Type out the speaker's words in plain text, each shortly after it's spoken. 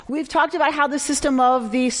We've talked about how the system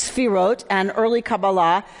of the Sfirot and early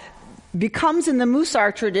Kabbalah becomes in the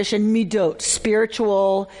Musar tradition midot,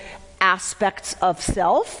 spiritual aspects of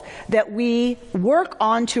self that we work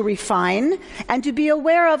on to refine and to be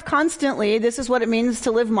aware of constantly. This is what it means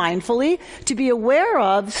to live mindfully, to be aware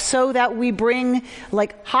of so that we bring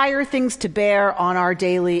like higher things to bear on our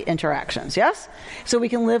daily interactions, yes? So we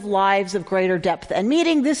can live lives of greater depth and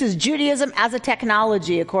meaning. This is Judaism as a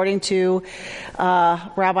technology, according to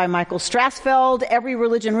Rabbi Michael Strassfeld. Every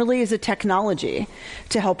religion really is a technology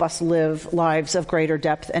to help us live lives of greater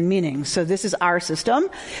depth and meaning. So this is our system.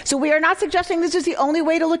 So we are not suggesting this is the only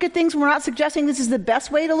way to look at things. We're not suggesting this is the best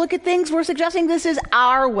way to look at things. We're suggesting this is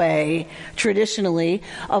our way, traditionally,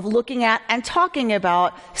 of looking at and talking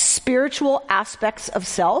about spiritual aspects of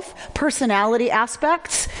self, personality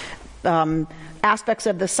aspects, aspects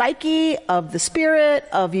of the psyche, of the spirit,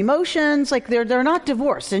 of emotions. Like they're not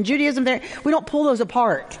divorced. In Judaism, we don't pull those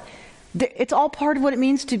apart. It's all part of what it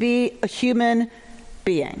means to be a human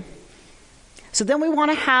being. So then we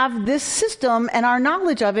want to have this system and our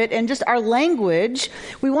knowledge of it and just our language.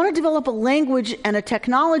 We want to develop a language and a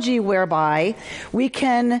technology whereby we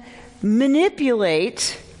can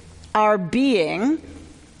manipulate our being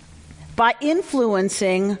by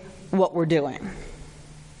influencing what we're doing.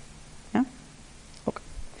 Yeah? Okay.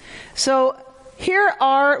 So here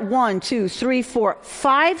are 5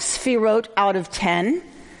 Sfirot out of 10.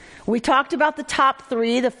 We talked about the top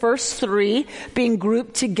 3, the first 3 being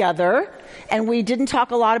grouped together, and we didn't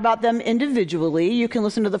talk a lot about them individually. You can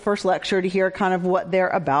listen to the first lecture to hear kind of what they're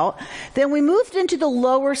about. Then we moved into the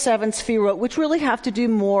lower 7 Sfirot, which really have to do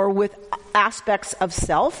more with aspects of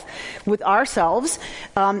self, with ourselves.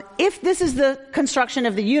 If this is the construction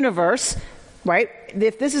of the universe, right?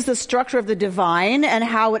 If this is the structure of the divine and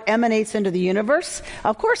how it emanates into the universe,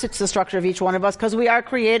 of course it's the structure of each one of us because we are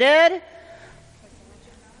created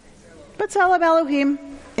B'Tselem Elohim,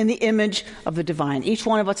 in the image of the divine. Each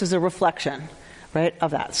one of us is a reflection, right,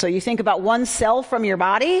 of that. So you think about one cell from your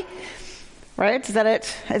body, right, that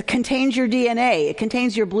it contains your DNA, it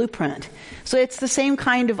contains your blueprint. So it's the same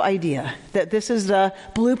kind of idea, that this is the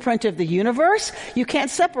blueprint of the universe. You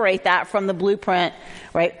can't separate that from the blueprint,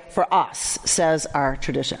 right, for us, says our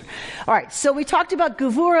tradition. All right, so we talked about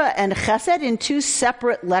Gevura and Chesed in 2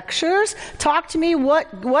 separate lectures. Talk to me,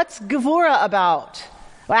 what's Gevura about?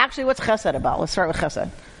 Well, actually, what's Chesed about? Let's start with Chesed.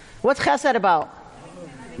 What's Chesed about?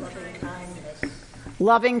 Loving kindness.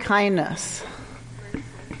 Loving kindness.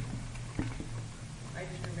 I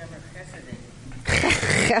just remember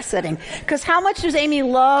Cheseding. Because how much does Amy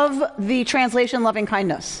love the translation loving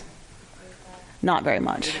kindness? Not very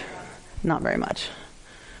much. Not very much.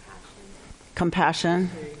 Compassion.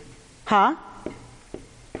 Huh?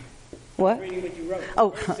 What? Reading what you wrote.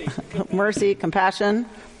 Oh, mercy, compassion.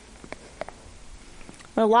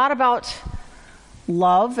 A lot about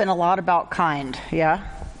love and a lot about kind, yeah?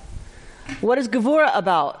 What is Gevura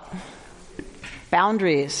about?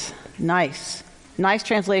 Boundaries. Nice. Nice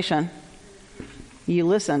translation. You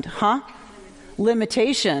listened, huh?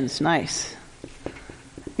 Limitations. Nice.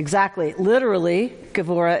 Exactly. Literally,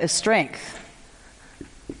 Gevura is strength.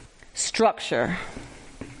 Structure.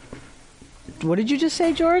 What did you just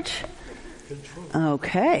say, George? Control.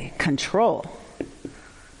 Okay, control.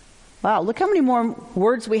 Wow, look how many more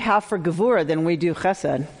words we have for Gevura than we do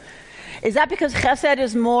Chesed. Is that because Chesed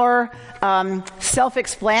is more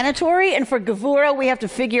self-explanatory, and for Gevura we have to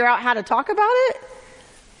figure out how to talk about it?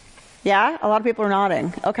 Yeah, a lot of people are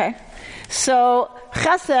nodding. Okay. So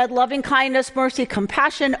Chesed, loving kindness, mercy,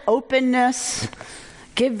 compassion, openness,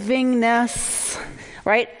 givingness,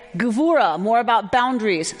 right? Gevura, more about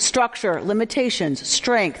boundaries, structure, limitations,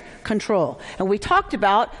 strength, control. And we talked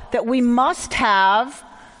about that we must have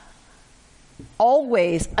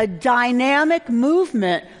always a dynamic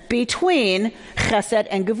movement between Chesed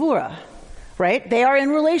and Gevura, right? They are in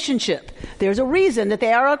relationship. There's a reason that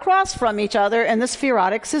they are across from each other in the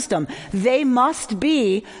Sephirotic system. They must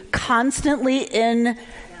be constantly in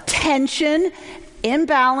tension, in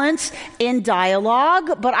balance, in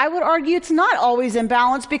dialogue, but I would argue it's not always in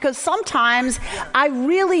balance because sometimes I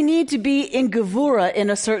really need to be in Gevura in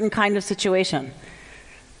a certain kind of situation,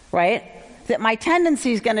 right? That my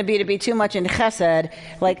tendency is going to be too much in Chesed.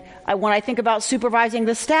 Like when I think about supervising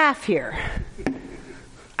the staff here,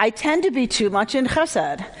 I tend to be too much in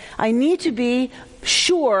Chesed. I need to be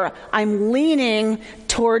sure I'm leaning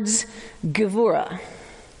towards Gevura,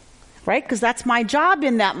 right? Because that's my job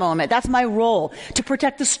in that moment. That's my role, to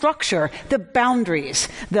protect the structure, the boundaries,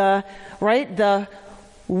 the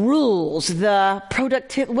rules, the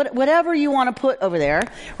productivity, whatever you want to put over there,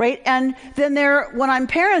 right? And then when I'm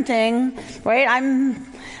parenting, right,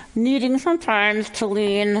 needing sometimes to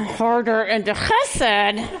lean harder into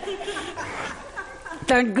chesed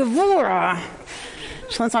than gevura,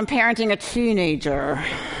 since I'm parenting a teenager.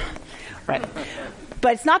 Right.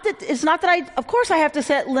 But it's not that I, of course I have to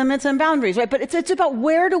set limits and boundaries, right? But it's about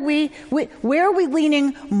where are we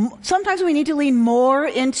leaning? Sometimes we need to lean more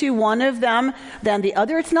into one of them than the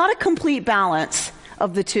other. It's not a complete balance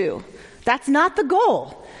of the two. That's not the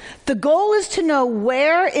goal. The goal is to know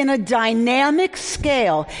where in a dynamic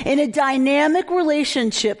scale, in a dynamic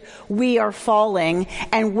relationship, we are falling,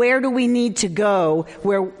 and where do we need to go?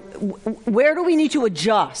 Where do we need to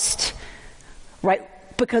adjust? Right?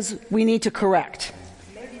 Because we need to correct.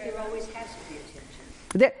 Maybe there always has to be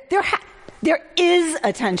attention. There is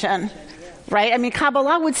attention, right? I mean,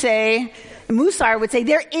 Kabbalah would say, Musar would say,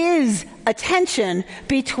 there is a tension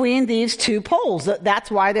between these two poles.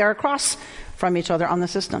 That's why they're across from each other on the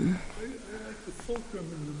system. I like the fulcrum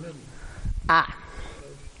in the middle.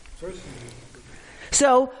 Personally.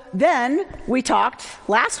 So then we talked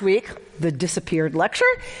last week, the disappeared lecture,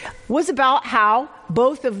 was about how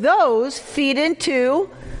both of those feed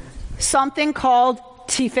into something called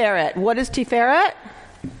Tiferet. What is Tiferet?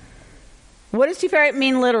 What does Tiferet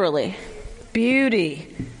mean literally?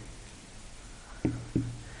 Beauty.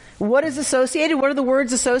 What is associated? What are the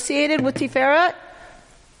words associated with Tiferet?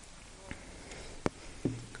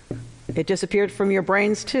 It disappeared from your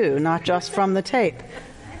brains too, not just from the tape.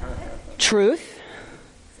 Truth.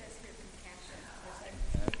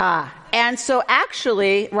 And so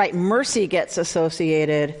actually, right, mercy gets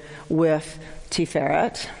associated with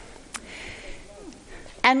Tiferet.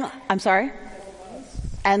 And, I'm sorry?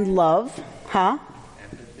 And love, huh?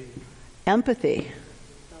 Empathy.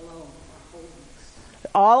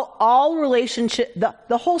 All relationship,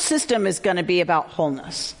 the whole system is going to be about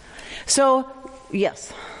wholeness. So,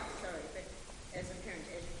 yes. Sorry, but as a parent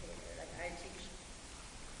educator, like I teach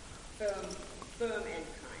firm and kind.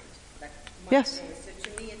 Like Yes. So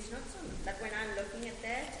to me, it's not so like when I'm looking at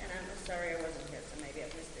that, and I'm sorry I wasn't here, so maybe I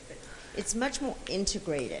missed it. But it's much more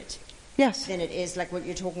integrated. Yes. Than it is like what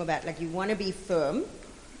you're talking about. Like you want to be firm,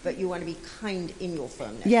 but you want to be kind in your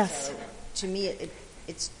firmness. Yes. So to me,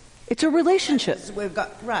 it's a relationship. we've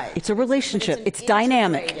got right. It's a relationship. But It's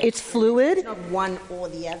dynamic. integrated. It's fluid. It's not one or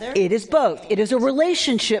the other. It is both. It is a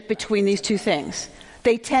relationship between these two things.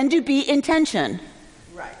 They tend to be in tension.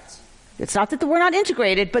 Right. It's not that we're not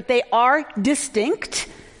integrated, but they are distinct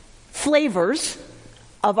flavors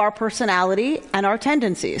of our personality and our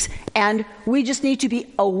tendencies. And we just need to be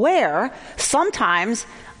aware. Sometimes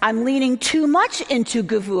I'm leaning too much into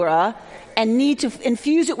Gevura and need to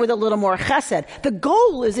infuse it with a little more chesed. The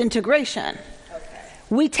goal is integration. Okay.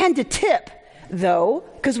 We tend to tip, though,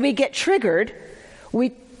 because we get triggered.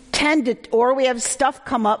 We tend to, or we have stuff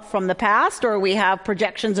come up from the past, or we have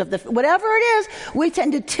projections of whatever it is, we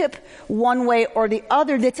tend to tip one way or the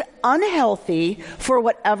other that's unhealthy for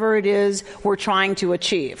whatever it is we're trying to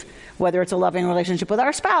achieve. Whether it's a loving relationship with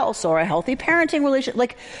our spouse or a healthy parenting relationship,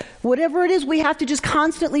 like whatever it is, we have to just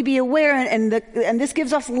constantly be aware, and this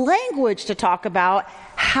gives us language to talk about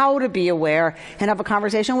how to be aware and have a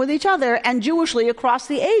conversation with each other and Jewishly across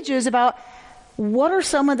the ages about what are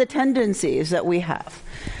some of the tendencies that we have.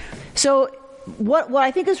 So what I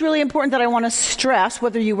think is really important that I want to stress,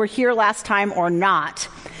 whether you were here last time or not,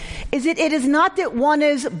 is that it is not that one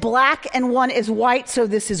is black and one is white, so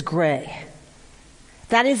this is gray.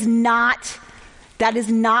 That is not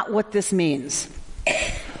what this means.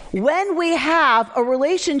 When we have a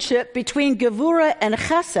relationship between Gevura and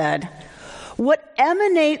Chesed, what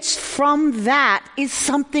emanates from that is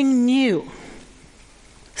something new,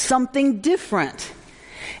 something different.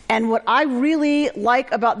 And what I really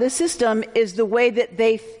like about this system is the way that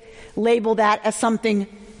they label that as something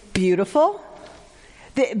beautiful.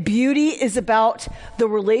 The beauty is about the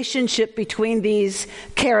relationship between these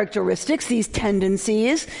characteristics, these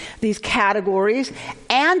tendencies, these categories,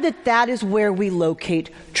 and that is where we locate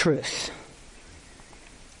truth.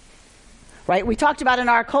 Right? We talked about in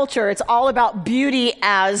our culture, it's all about beauty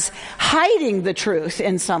as hiding the truth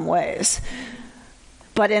in some ways.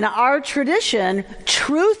 But in our tradition,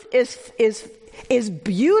 truth is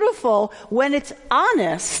beautiful when it's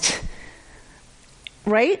honest.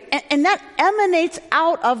 Right? And that emanates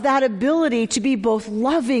out of that ability to be both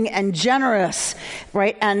loving and generous,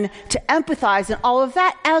 right? And to empathize and all of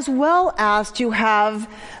that, as well as to have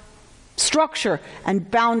structure and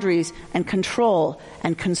boundaries and control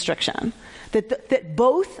and constriction. That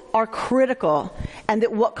both are critical, and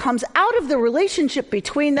that what comes out of the relationship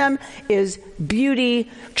between them is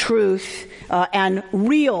beauty, truth, and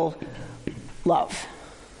real love.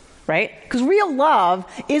 Right? Because real love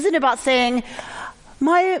isn't about saying,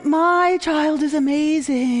 my child is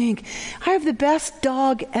amazing. I have the best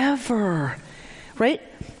dog ever, right?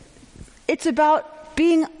 It's about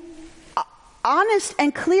being honest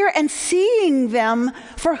and clear and seeing them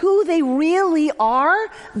for who they really are.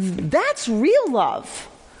 That's real love,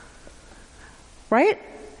 right?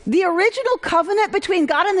 The original covenant between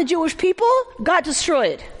God and the Jewish people got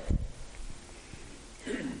destroyed.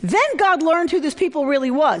 Then God learned who this people really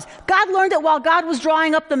was. God learned that while God was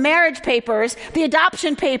drawing up the marriage papers, the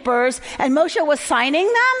adoption papers, and Moshe was signing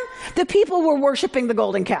them, the people were worshiping the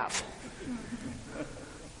golden calf.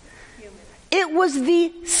 It was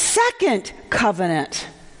the second covenant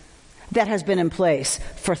that has been in place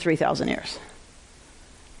for 3,000 years.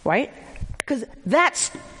 Right? Because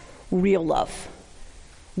that's real love.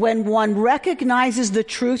 When one recognizes the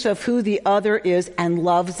truth of who the other is and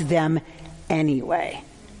loves them anyway.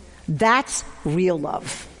 That's real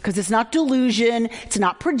love. Because it's not delusion, it's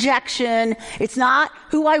not projection, it's not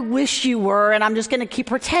who I wish you were and I'm just going to keep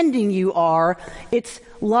pretending you are. It's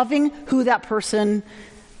loving who that person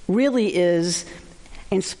really is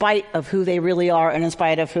in spite of who they really are and in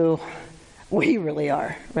spite of who we really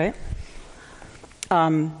are, right?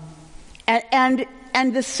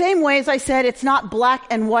 And the same way, as I said, it's not black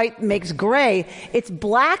and white makes gray. It's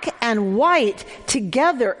black and white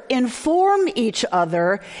together inform each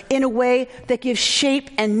other in a way that gives shape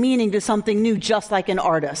and meaning to something new, just like an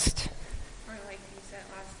artist. Or like you said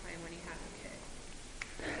last time when you have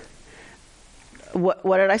a kid.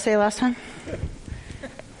 What did I say last time?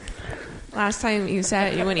 Last time you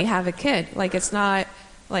said when you have a kid, like it's not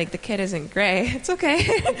like the kid isn't gray. It's okay.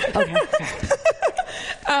 Okay.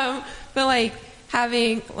 But like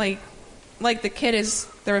having like the kid is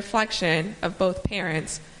the reflection of both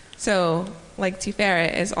parents. So like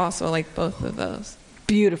Tiferet is also like both of those.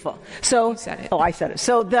 Beautiful. So, you said it. Oh, I said it.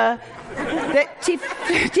 So the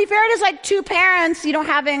Tiferet is like two parents,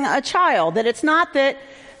 having a child. That it's not that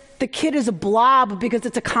the kid is a blob because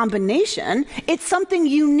it's a combination. It's something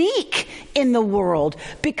unique in the world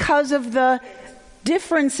because of the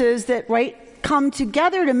differences that come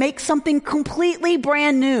together to make something completely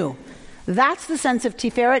brand new. That's the sense of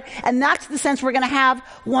Tiferet, and that's the sense we're going to have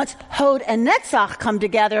once Hod and Netzach come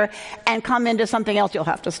together and come into something else. You'll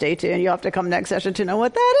have to stay tuned. You'll have to come next session to know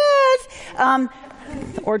what that is.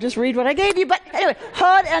 Or just read what I gave you. But anyway,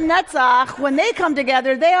 Hod and Netzach, when they come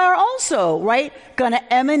together, they are also, going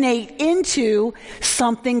to emanate into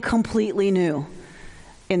something completely new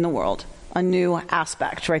in the world. A new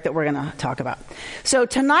aspect, that we're going to talk about. So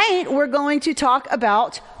tonight, we're going to talk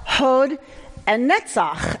about Hod and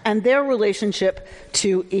Netzach and their relationship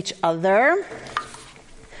to each other.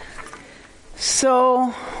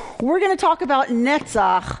 So we're going to talk about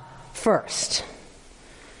Netzach first.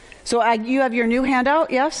 So you have your new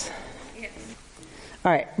handout, yes? Yes.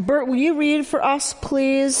 All right. Bert, will you read for us,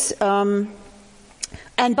 please? And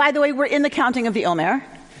by the way, we're in the counting of the Omer.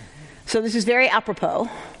 So this is very apropos,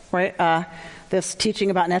 right? This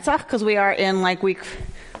teaching about Netzach, because we are in week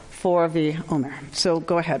 4 of the Omer. So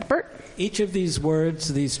go ahead, Bert. Each of these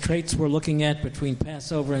words, these traits we're looking at between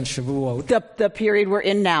Passover and Shavuot, The period we're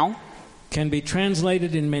in now, can be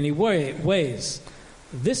translated in many ways.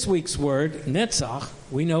 This week's word, Netzach,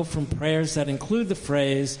 we know from prayers that include the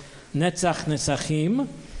phrase Netzach Netzachim,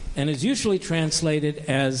 and is usually translated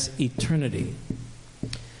as eternity.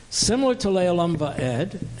 Similar to Le'olam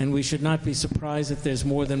Va'ed, and we should not be surprised if there's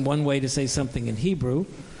more than one way to say something in Hebrew,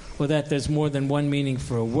 or that there's more than one meaning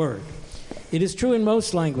for a word. It is true in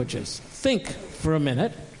most languages. Think for a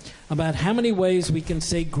minute about how many ways we can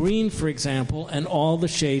say green, for example, and all the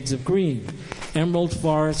shades of green. Emerald,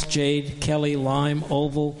 forest, jade, Kelly, lime,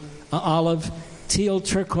 oval, olive, teal,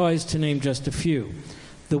 turquoise, to name just a few.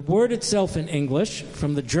 The word itself in English,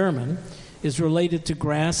 from the German, is related to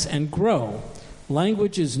grass and grow.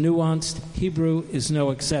 Language is nuanced. Hebrew is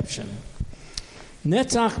no exception.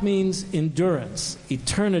 Netzach means endurance,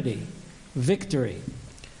 eternity, victory.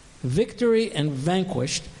 Victory and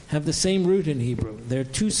vanquished have the same root in Hebrew. They're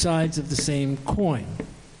two sides of the same coin.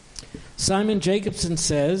 Simon Jacobson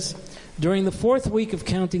says, during the 4th week of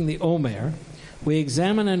counting the Omer, we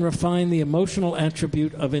examine and refine the emotional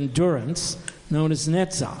attribute of endurance, known as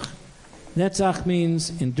Netzach. Netzach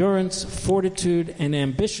means endurance, fortitude, and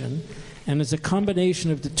ambition, and is a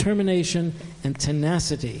combination of determination and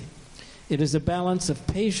tenacity. It is a balance of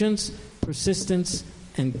patience, persistence,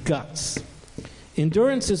 and guts.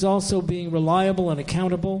 Endurance is also being reliable and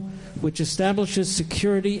accountable, which establishes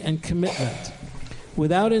security and commitment.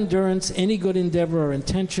 Without endurance, any good endeavor or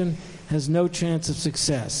intention has no chance of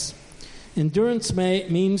success. Endurance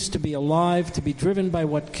means to be alive, to be driven by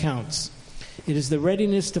what counts. It is the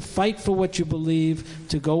readiness to fight for what you believe,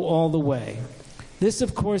 to go all the way. This,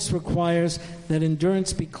 of course, requires that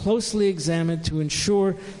endurance be closely examined to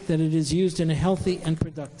ensure that it is used in a healthy and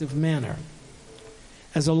productive manner.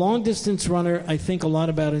 As a long-distance runner, I think a lot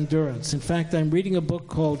about endurance. In fact, I'm reading a book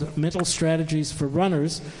called Mental Strategies for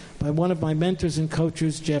Runners by one of my mentors and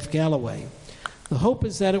coaches, Jeff Galloway. The hope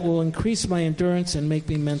is that it will increase my endurance and make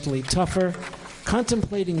me mentally tougher.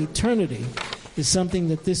 Contemplating eternity is something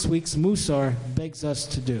that this week's Musar begs us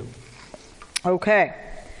to do. Okay.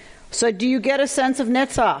 So do you get a sense of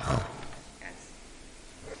Netzach?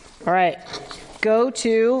 All right. Go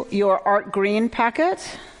to your Art Green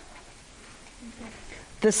packet.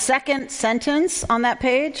 The second sentence on that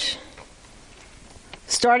page,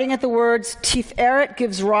 starting at the words, Tiferet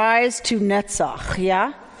gives rise to Netzach,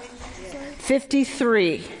 yeah?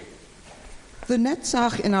 53. The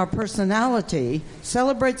Netzach in our personality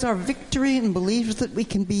celebrates our victory and believes that we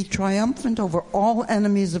can be triumphant over all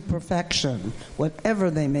enemies of perfection,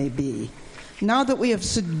 whatever they may be. Now that we have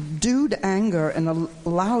subdued anger and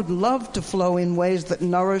allowed love to flow in ways that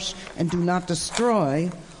nourish and do not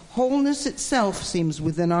destroy, wholeness itself seems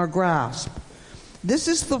within our grasp. This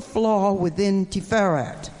is the flaw within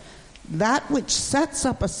Tiferet, that which sets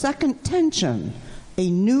up a second tension, a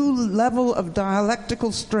new level of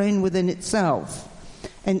dialectical strain within itself.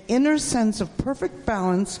 An inner sense of perfect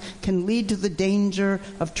balance can lead to the danger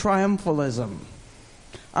of triumphalism.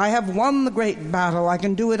 I have won the great battle. I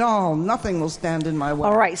can do it all. Nothing will stand in my way.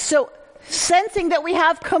 All right, so sensing that we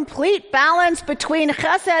have complete balance between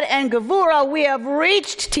Chesed and Gevura, we have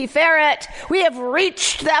reached Tiferet. We have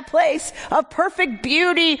reached that place of perfect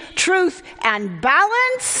beauty, truth, and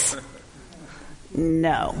balance?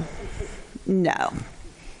 No.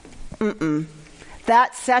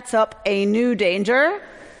 That sets up a new danger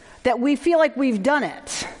that we feel like we've done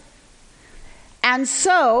it. And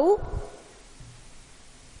so,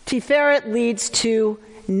 Tiferet leads to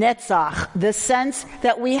Netzach, the sense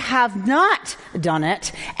that we have not done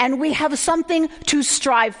it and we have something to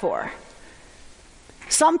strive for.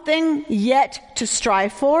 Something yet to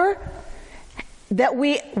strive for that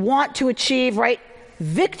we want to achieve, right?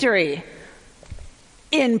 Victory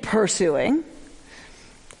in pursuing.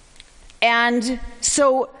 And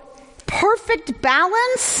so perfect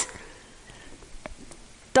balance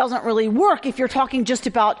doesn't really work if you're talking just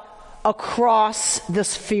about across the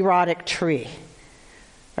spherotic tree.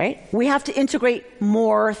 Right? We have to integrate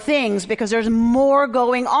more things because there's more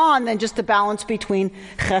going on than just the balance between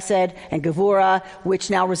Chesed and Gevura, which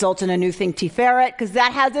now results in a new thing, Tiferet, because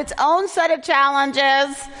that has its own set of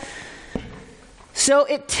challenges. So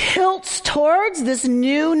it tilts towards this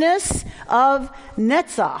newness of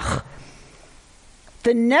Netzach.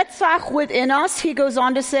 The Netzach within us, he goes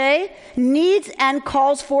on to say, needs and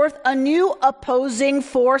calls forth a new opposing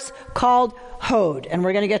force called Hod. And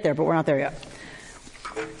we're going to get there, but we're not there yet.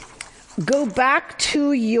 Go back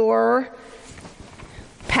to your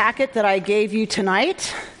packet that I gave you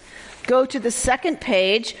tonight. Go to the second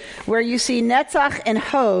page where you see Netzach and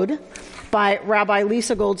Hod by Rabbi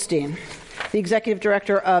Lisa Goldstein, the executive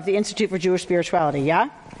director of the Institute for Jewish Spirituality. Yeah?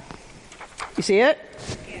 You see it?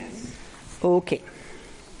 Yes. Okay.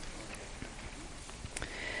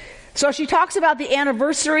 So she talks about the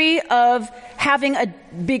anniversary of having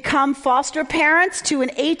become foster parents to an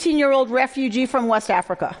 18-year-old refugee from West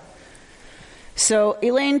Africa. So,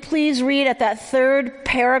 Elaine, please read at that third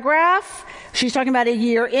paragraph. She's talking about a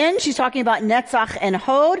year in. She's talking about Netzach and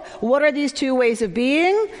Hod. What are these two ways of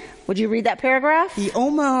being? Would you read that paragraph? The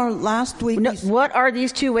Omar last week... No, what are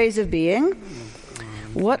these two ways of being?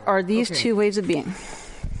 What are these two ways of being?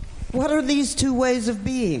 What are these two ways of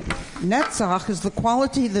being? Netzach is the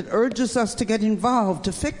quality that urges us to get involved,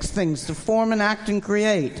 to fix things, to form and act and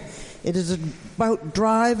create. It is about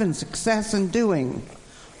drive and success and doing.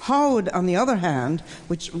 Hod, on the other hand,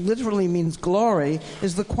 which literally means glory,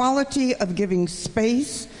 is the quality of giving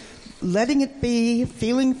space, letting it be,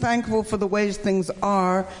 feeling thankful for the ways things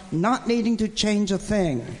are, not needing to change a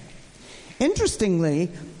thing. Interestingly,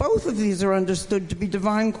 both of these are understood to be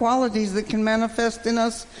divine qualities that can manifest in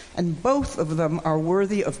us, and both of them are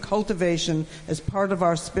worthy of cultivation as part of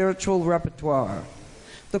our spiritual repertoire.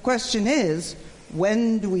 The question is,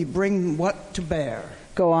 when do we bring what to bear?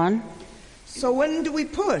 Go on. So when do we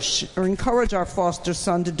push or encourage our foster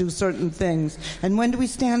son to do certain things? And when do we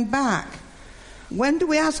stand back? When do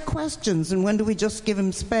we ask questions and when do we just give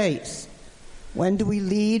him space? When do we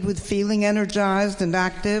lead with feeling energized and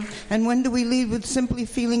active? And when do we lead with simply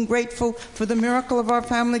feeling grateful for the miracle of our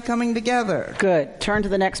family coming together? Good. Turn to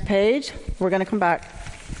the next page. We're going to come back.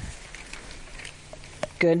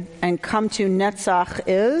 Good. And come to Netzach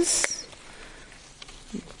is?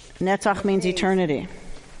 Netzach means eternity.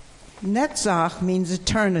 Netzach means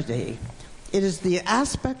eternity. It is the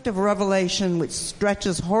aspect of revelation which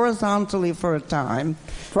stretches horizontally for a time,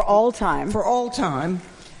 For all time.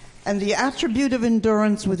 And the attribute of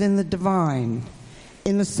endurance within the divine.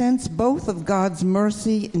 In a sense, both of God's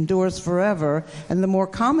mercy endures forever, and the more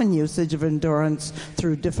common usage of endurance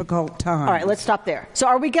through difficult times. All right, let's stop there. So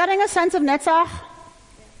are we getting a sense of Netzach?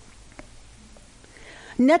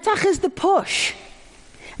 Netzach is the push.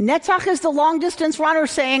 Netzach is the long-distance runner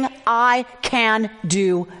saying, I can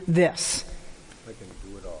do this.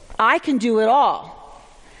 I can do it all.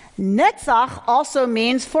 Netzach also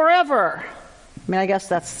means forever. I mean, I guess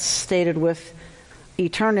that's stated with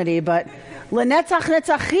eternity, but Lenetzach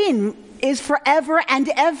Netzachim is forever and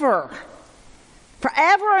ever.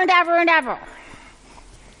 Forever and ever and ever.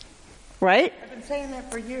 Right? I've been saying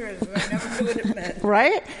that for years, but I never knew what it meant.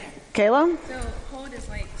 Right? Kayla? So hold is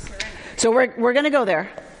like surrender. So we're going to go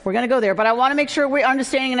there. We're going to go there, but I want to make sure we're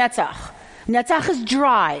understanding Netzach. Netzach is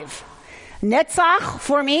drive. Netzach,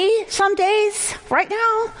 for me, some days, right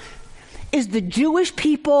now, is the Jewish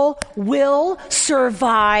people will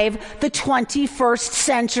survive the 21st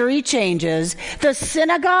century changes. The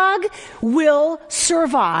synagogue will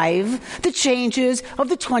survive the changes of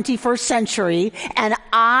the 21st century, and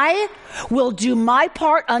I will do my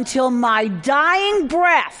part until my dying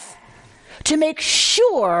breath to make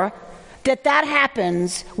sure that that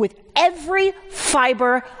happens with every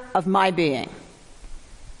fiber of my being.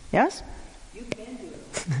 Yes? You can do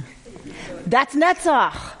it. That's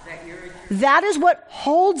Netzach. That is what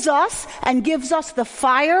holds us and gives us the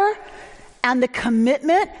fire and the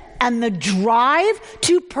commitment and the drive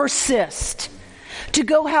to persist, to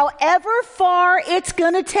go however far it's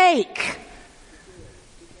going to take.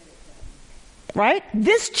 Right?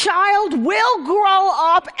 This child will grow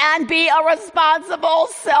up and be a responsible,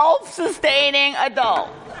 self-sustaining adult.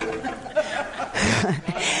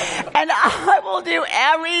 And I will do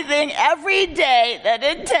everything every day that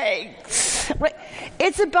it takes. Right?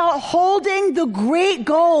 It's about holding the great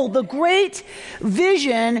goal, the great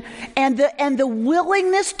vision, and the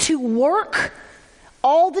willingness to work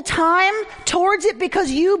all the time towards it because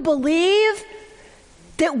you believe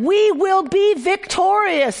that we will be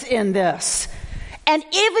victorious in this. And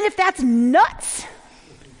even if that's nuts,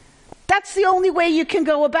 that's the only way you can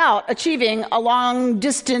go about achieving a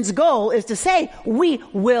long-distance goal is to say, we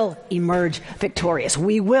will emerge victorious.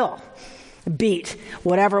 We will beat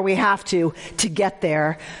whatever we have to get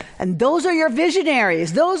there. And those are your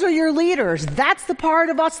visionaries. Those are your leaders. That's the part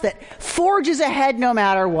of us that forges ahead no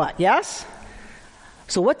matter what. Yes?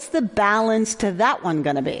 So what's the balance to that one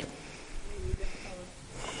going to be?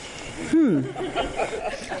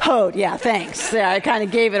 Hod, yeah, thanks. Yeah, I kind of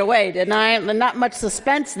gave it away, didn't I? Not much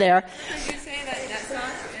suspense there. Could you say that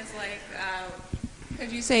Netzach is like,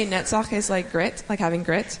 could you say Netzach is like grit, like having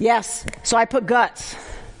grit? Yes. So I put guts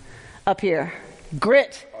up here.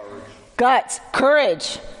 Grit, guts,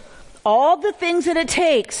 courage. All the things that it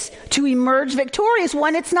takes to emerge victorious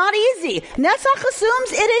when it's not easy. Netzach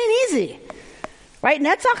assumes it ain't easy. Right?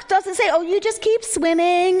 Netzach doesn't say, oh, you just keep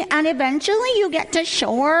swimming and eventually you get to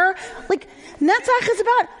shore. Like, Netzach is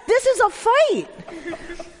about, this is a fight.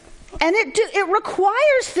 And it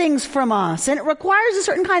requires things from us. And it requires a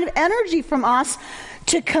certain kind of energy from us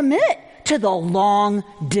to commit to the long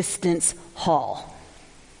distance haul.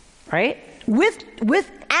 Right?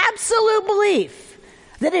 With absolute belief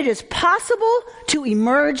that it is possible to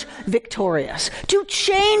emerge victorious, to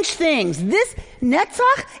change things. This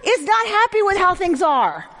Netzach is not happy with how things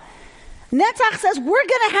are. Netzach says we're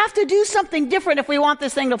going to have to do something different if we want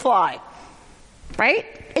this thing to fly. Right?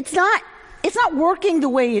 It's not working the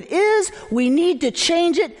way it is. We need to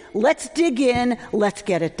change it. Let's dig in. Let's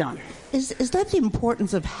get it done. Is that the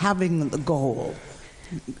importance of having the goal?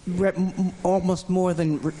 Almost more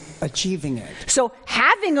than achieving it. So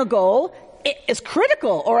having a goal is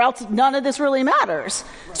critical, or else none of this really matters.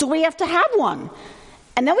 So we have to have one.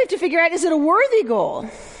 And then we have to figure out, is it a worthy goal?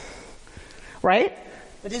 Right?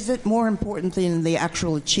 But is it more important than the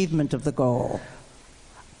actual achievement of the goal?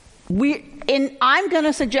 I'm going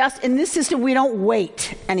to suggest in this system we don't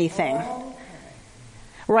weight anything.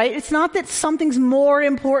 Right? It's not that something's more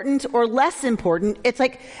important or less important. It's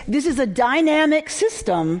like this is a dynamic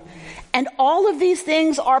system, and all of these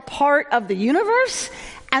things are part of the universe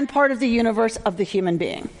and part of the universe of the human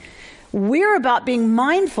being. We're about being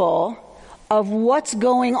mindful of what's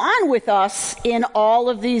going on with us in all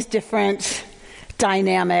of these different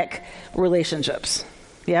dynamic relationships.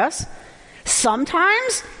 Yes?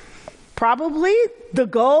 Sometimes, probably, the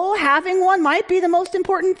goal, having one, might be the most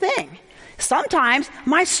important thing. Sometimes,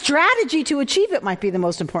 my strategy to achieve it might be the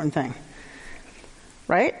most important thing.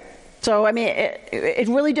 Right? So, I mean, it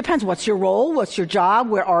really depends. What's your role? What's your job?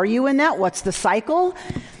 Where are you in that? What's the cycle?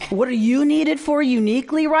 What are you needed for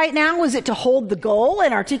uniquely right now? Is it to hold the goal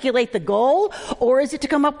and articulate the goal? Or is it to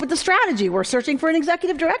come up with the strategy? We're searching for an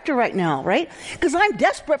executive director right now, right? Because I'm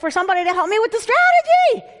desperate for somebody to help me with the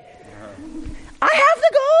strategy. I have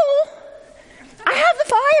the goal. I have the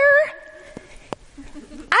fire.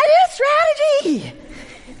 I need a strategy.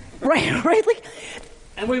 Right? Like,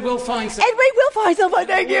 and we will find someone. And we will find someone.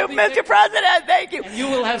 Thank you, Mr. President. Thank you. And you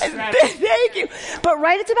will have strategy. Thank you. But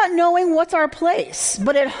right, it's about knowing what's our place.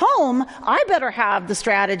 But at home, I better have the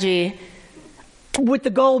strategy with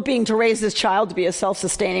the goal being to raise this child to be a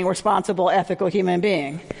self-sustaining, responsible, ethical human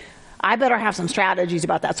being. I better have some strategies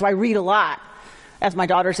about that. So I read a lot. As my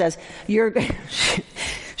daughter says,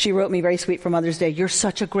 she wrote me very sweet for Mother's Day, "You're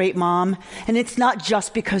such a great mom. And it's not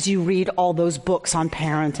just because you read all those books on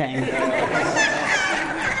parenting.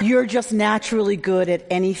 You're just naturally good at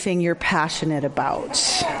anything you're passionate about."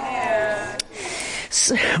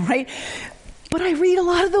 So, right? But I read a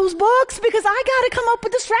lot of those books because I got to come up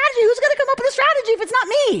with the strategy. Who's going to come up with the strategy if it's not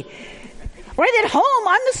me? Right? At home,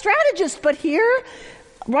 I'm the strategist. But here,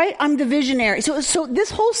 right, I'm the visionary. So this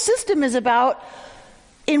whole system is about,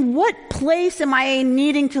 in what place am I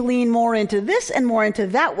needing to lean more into this and more into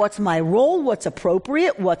that? What's my role? What's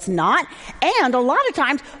appropriate? What's not? And a lot of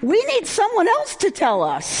times, we need someone else to tell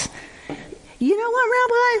us. You know what,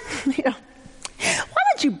 Rabbi? Why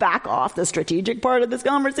don't you back off the strategic part of this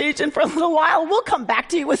conversation for a little while? We'll come back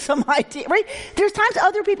to you with some idea, right? There's times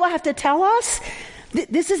other people have to tell us,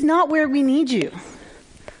 this is not where we need you.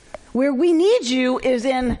 Where we need you is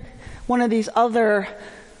in one of these other,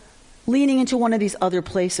 leaning into one of these other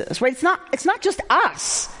places, right? It's not just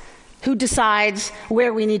us who decides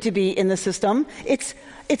where we need to be in the system. It's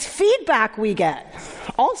feedback we get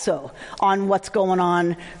also on what's going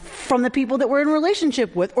on from the people that we're in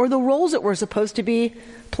relationship with or the roles that we're supposed to be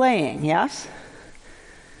playing, yes?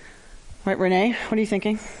 Right, Renee, what are you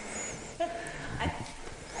thinking?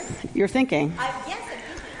 You're thinking. Yes, I'm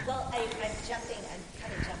thinking. Well, I'm kind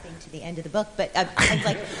of jumping to the end of the book, but I'm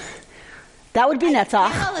like... That would be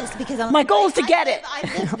Netzach. Because my goal is to get it. I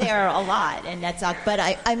live there a lot in Netzach, but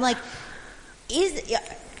I'm like,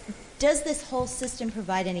 does this whole system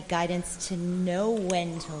provide any guidance to know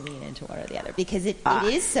when to lean into one or the other? Because it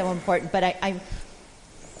is so important. But and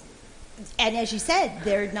as you said,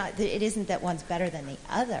 it isn't that one's better than the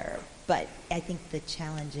other. But I think the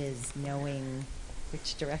challenge is knowing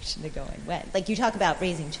which direction to go and when. Like you talk about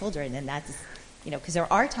raising children, and that's, because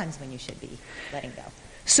there are times when you should be letting go.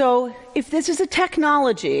 So if this is a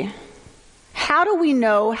technology, how do we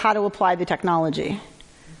know how to apply the technology?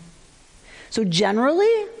 So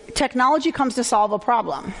generally, technology comes to solve a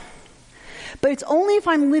problem. But it's only if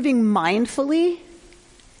I'm living mindfully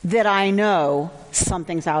that I know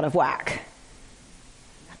something's out of whack.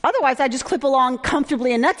 Otherwise, I just clip along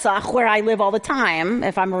comfortably in Netzach, where I live all the time,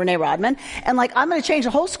 if I'm a Renee Rodman, and I'm going to change the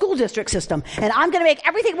whole school district system, and I'm going to make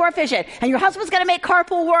everything more efficient, and your husband's going to make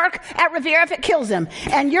carpool work at Revere if it kills him,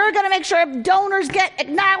 and you're going to make sure donors get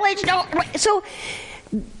acknowledged. So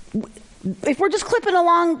if we're just clipping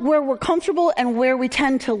along where we're comfortable and where we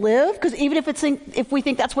tend to live, because even if we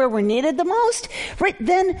think that's where we're needed the most, right,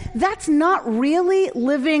 then that's not really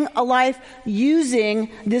living a life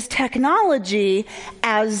using this technology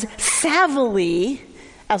as savvily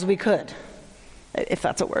as we could, if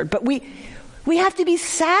that's a word. But we have to be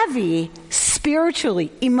savvy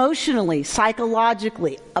spiritually, emotionally,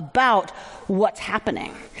 psychologically about what's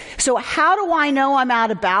happening. So how do I know I'm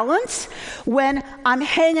out of balance? When I'm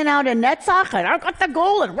hanging out in Netzach and I've got the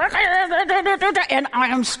goal and I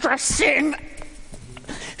am stressing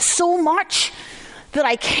so much that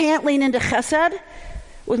I can't lean into chesed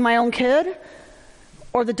with my own kid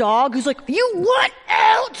or the dog who's like, "You went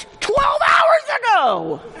out 12 hours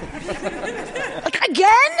ago."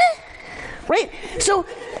 Again? Right? So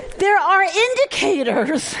there are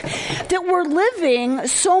indicators that we're living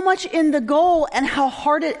so much in the goal and how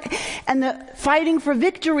hard and the fighting for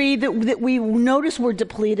victory that we notice we're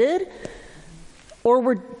depleted, or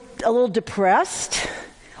we're a little depressed,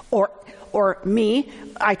 or me,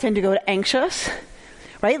 I tend to go to anxious,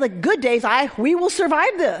 right? Like good days, we will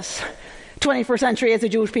survive this 21st century as a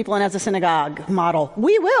Jewish people and as a synagogue model.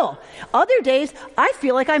 We will. Other days, I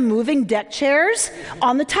feel like I'm moving deck chairs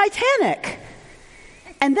on the Titanic.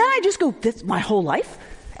 And then I just go, this my whole life?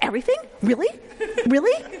 Everything? Really?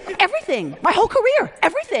 Really? Everything. My whole career.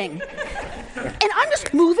 Everything. And I'm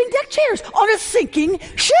just moving deck chairs on a sinking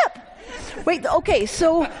ship. Wait, okay,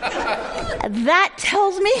 so that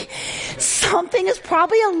tells me something is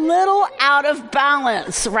probably a little out of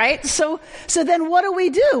balance, right? So then what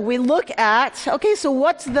do? We look at, okay, so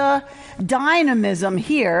what's the dynamism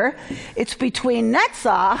here? It's between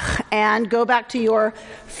Netzach and, go back to your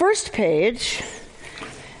first page,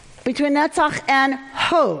 between Netzach and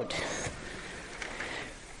Hod.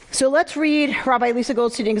 So let's read Rabbi Lisa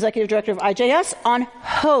Goldstein, Executive Director of IJS, on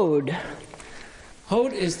Hod.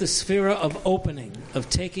 Hod is the sphera of opening, of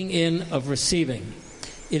taking in, of receiving.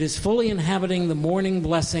 It is fully inhabiting the morning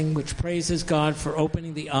blessing which praises God for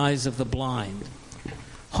opening the eyes of the blind.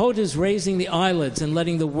 Hod is raising the eyelids and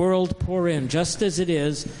letting the world pour in just as it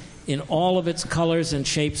is in all of its colors and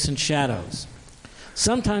shapes and shadows.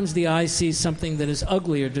 Sometimes the eye sees something that is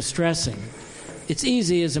ugly or distressing. It's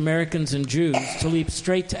easy as Americans and Jews to leap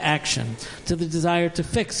straight to action, to the desire to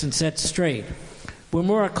fix and set straight. We're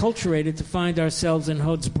more acculturated to find ourselves in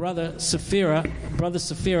Hod's brother Sephira,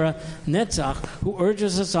 Netzach, who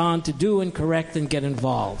urges us on to do and correct and get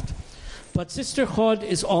involved. But Sister Hod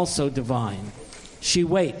is also divine. She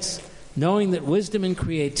waits, knowing that wisdom and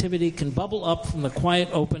creativity can bubble up from the quiet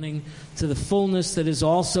opening to the fullness that is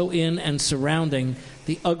also in and surrounding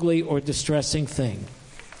the ugly or distressing thing.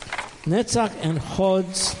 Netzach and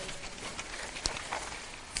Hod's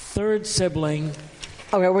third sibling.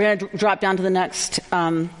 Okay, we're going to drop down to the next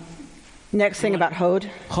thing about Hod.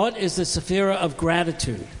 Hod is the sephira of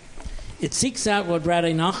gratitude. It seeks out what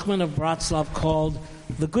Rabbi Nachman of Bratslav called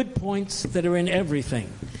the good points that are in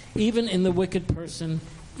everything, even in the wicked person,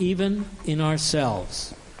 even in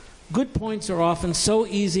ourselves. Good points are often so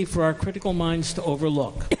easy for our critical minds to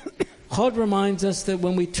overlook. Hod reminds us that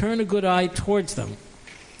when we turn a good eye towards them,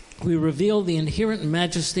 we reveal the inherent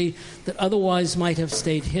majesty that otherwise might have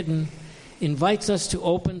stayed hidden, invites us to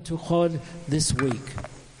open to Hod this week.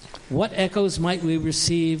 What echoes might we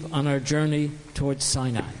receive on our journey towards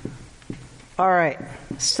Sinai? All right.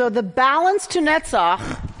 So the balance to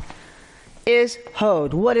Netzach is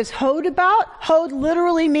Hod. What is Hod about? Hod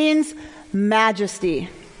literally means majesty.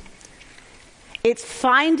 It's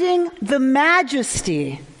finding the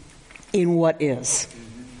majesty in what is.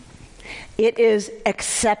 It is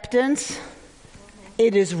acceptance.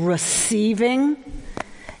 It is receiving.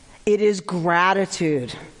 It is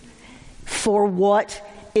gratitude for what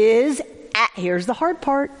is, here's the hard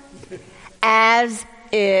part, as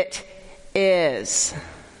it is.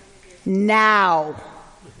 Now.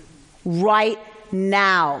 Right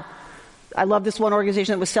now. I love this one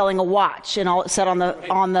organization that was selling a watch, and all it said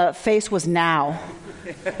on the face was now.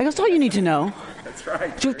 That's all you need to know. That's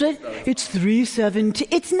right. It's 3:17.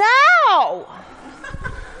 It's now.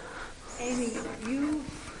 Amy, you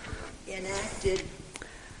enacted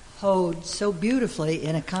Hod so beautifully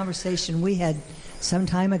in a conversation we had some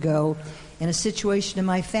time ago in a situation in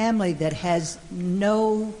my family that has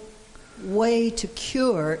no way to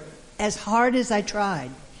cure, as hard as I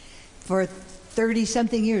tried for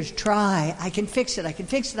 30-something years. I can fix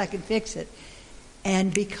it.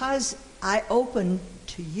 And because I open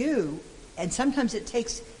to you, and sometimes it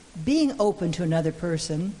takes being open to another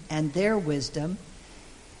person and their wisdom,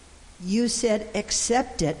 you said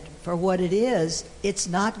accept it for what it is. It's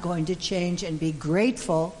not going to change, and be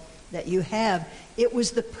grateful that you have. It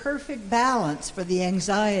was the perfect balance for the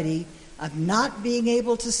anxiety of not being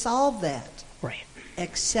able to solve that. Right.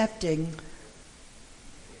 Accepting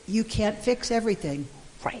you can't fix everything.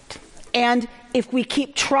 Right. And if we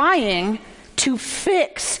keep trying to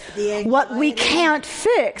fix what we can't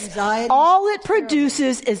fix, all it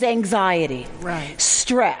produces is anxiety. Right.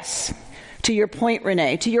 Stress. To your point,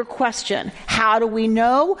 Renee, to your question, how do we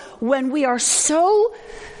know? When we are so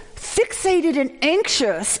fixated and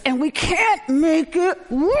anxious and we can't make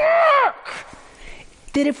it work,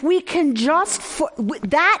 that if we can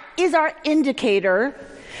that is our indicator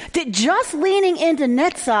that just leaning into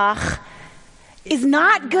Netzach is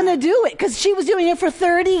not going to do it, because she was doing it for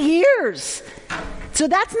 30 years. So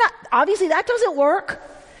that's not, obviously that doesn't work.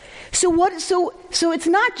 So it's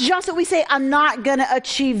not just that we say, I'm not going to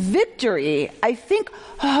achieve victory. I think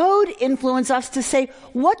Hod influenced us to say,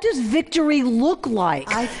 what does victory look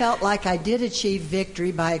like? I felt like I did achieve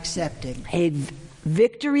victory by accepting. Hey,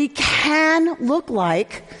 victory can look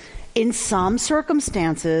like, in some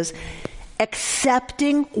circumstances,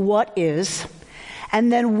 accepting what is,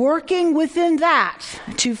 and then working within that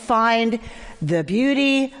to find the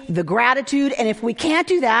beauty, the gratitude. And if we can't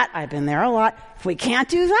do that, I've been there a lot, if we can't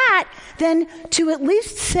do that, then to at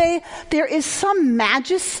least say there is some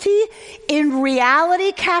majesty in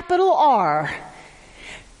reality, capital R,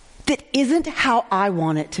 that isn't how I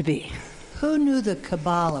want it to be. Who knew the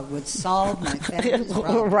Kabbalah would solve my family's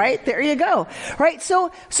problem? Right, there you go. Right,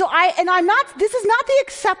 so I'm not, this is not the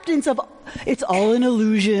acceptance of it's all an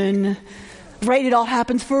illusion, right? It all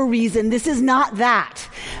happens for a reason. This is not that.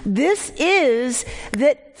 This is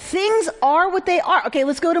that things are what they are. Okay,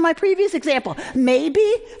 let's go to my previous example.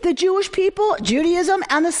 Maybe the Jewish people, Judaism,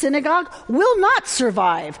 and the synagogue will not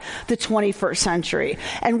survive the 21st century.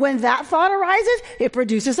 And when that thought arises, it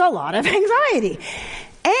produces a lot of anxiety.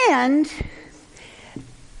 And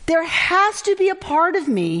there has to be a part of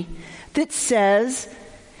me that says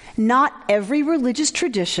not every religious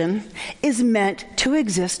tradition is meant to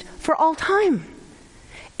exist for all time.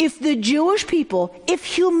 If the Jewish people, if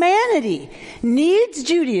humanity needs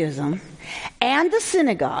Judaism and the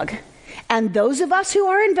synagogue, and those of us who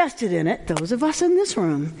are invested in it, those of us in this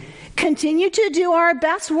room, continue to do our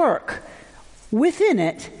best work within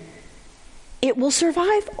it, it will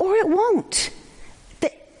survive or it won't.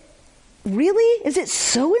 Really? Is it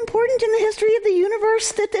so important in the history of the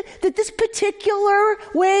universe that this particular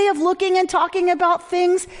way of looking and talking about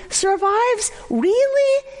things survives?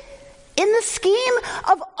 Really? In the scheme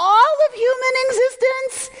of all of human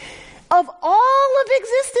existence? Of all of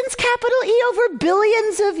existence, capital E, over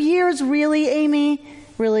billions of years? Really, Amy?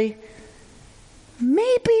 Really?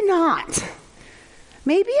 Maybe not.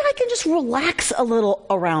 Maybe I can just relax a little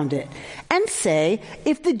around it and say,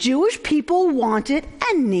 if the Jewish people want it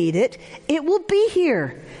and need it, it will be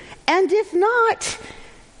here. And if not,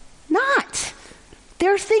 not.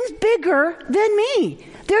 There's things bigger than me.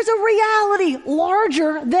 There's a reality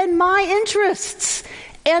larger than my interests.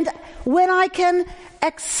 And when I can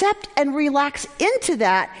accept and relax into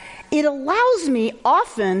that, it allows me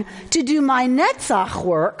often to do my Netzach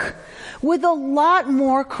work with a lot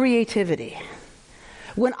more creativity.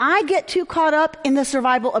 When I get too caught up in the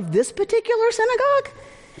survival of this particular synagogue,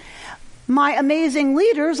 my amazing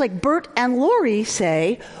leaders like Bert and Lori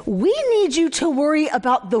say, we need you to worry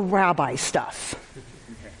about the rabbi stuff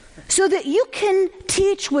so that you can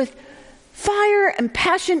teach with fire and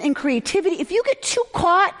passion and creativity. If you get too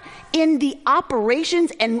caught in the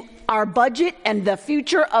operations and our budget and the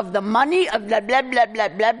future of the money of blah, blah, blah, blah,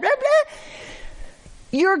 blah, blah, blah,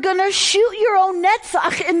 you're going to shoot your own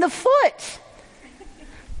netzach in the foot.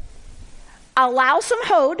 Allow some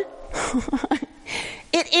hod.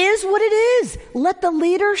 It is what it is. Let the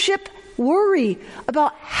leadership worry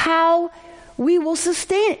about how we will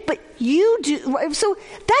sustain it. But you do. So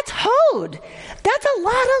that's hod. That's a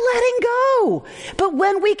lot of letting go. But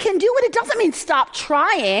when we can do it, it doesn't mean stop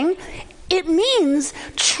trying. It means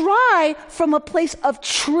try from a place of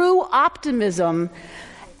true optimism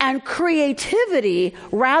and creativity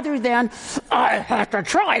rather than, I have to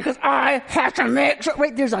try because I have to make sure.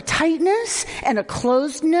 Right? There's a tightness and a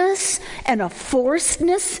closedness and a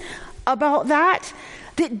forcedness about that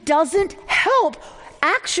that doesn't help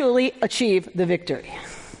actually achieve the victory.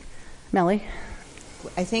 Melly?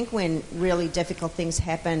 I think when really difficult things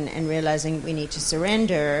happen and realizing we need to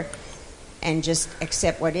surrender and just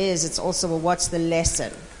accept what is, it's also, well, what's the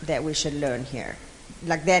lesson that we should learn here?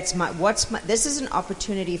 Like this is an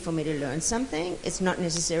opportunity for me to learn something. It's not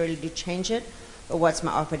necessarily to change it, but what's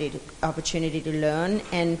my opportunity to learn?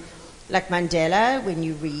 And like Mandela, when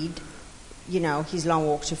you read, his Long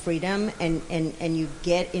Walk to Freedom, and you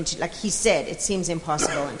get into, like he said, it seems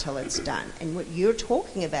impossible until it's done. And what you're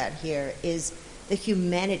talking about here is the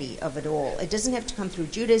humanity of it all. It doesn't have to come through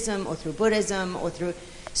Judaism or through Buddhism or through...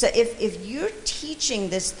 So if you're teaching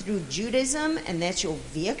this through Judaism and that's your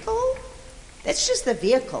vehicle... That's just the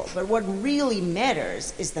vehicle, but what really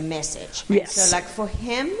matters is the message. Yes. So, like for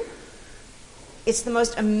him, it's the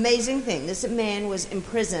most amazing thing. This man was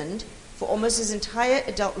imprisoned for almost his entire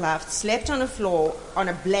adult life, slept on a floor on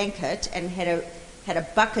a blanket, and had a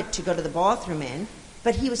bucket to go to the bathroom in,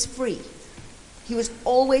 but he was free. He was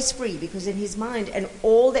always free because in his mind, and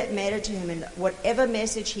all that mattered to him, and whatever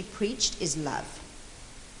message he preached, is love.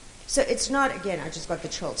 So it's not, again, I just got the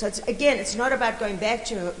chill. So it's not about going back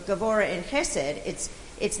to Gevurah and Chesed.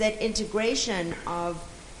 It's that integration of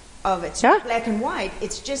it's not black and white.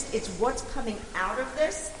 It's what's coming out of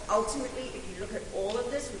this. Ultimately, if you look at all of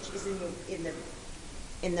this, which is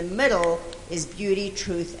in the middle, is beauty,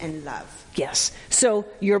 truth, and love. Yes. So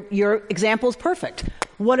your example is perfect.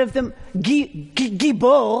 One of them,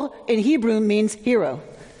 Gibor in Hebrew means hero.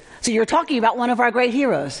 So you're talking about one of our great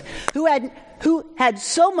heroes who had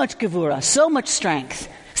so much gevurah, so much strength,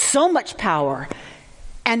 so much power,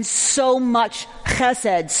 and so much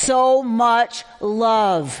chesed, so much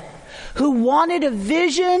love, who wanted a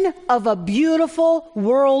vision of a beautiful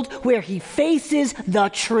world where he faces the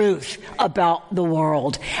truth about the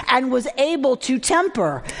world and was able to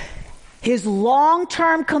temper his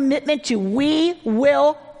long-term commitment to we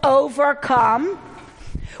will overcome,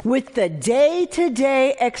 with the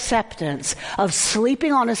day-to-day acceptance of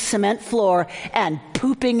sleeping on a cement floor and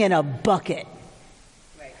pooping in a bucket.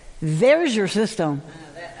 Right. There's your system.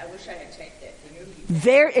 I wish I had taped it.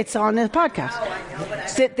 There, it's on the podcast. Oh, I know, but I...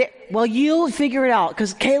 Sit there. Well, you'll figure it out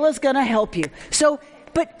because Kayla's going to help you.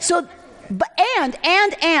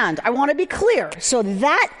 And I want to be clear. So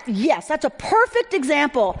that, yes, that's a perfect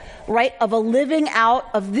example, right, of a living out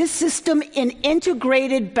of this system in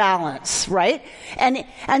integrated balance, right? And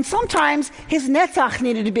sometimes his netzach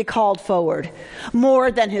needed to be called forward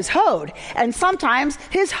more than his hod. And sometimes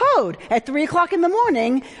his hod at 3 o'clock in the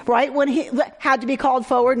morning, right, when he had to be called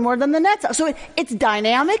forward more than the netzach. So it's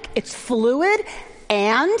dynamic, it's fluid,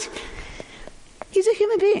 and he's a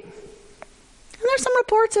human being. And there's some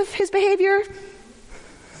reports of his behavior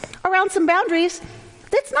around some boundaries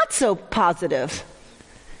that's not so positive.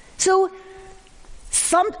 So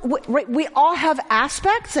we all have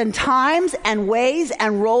aspects and times and ways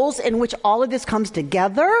and roles in which all of this comes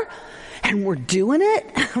together, and we're doing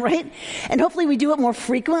it, right? And hopefully we do it more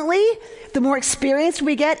frequently, the more experience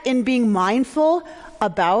we get in being mindful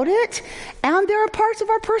about it. And there are parts of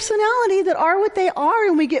our personality that are what they are,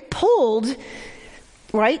 and we get pulled,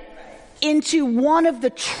 right, into one of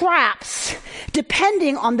the traps,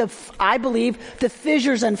 depending on I believe, the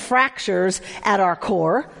fissures and fractures at our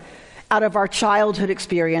core, out of our childhood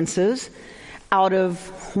experiences, out of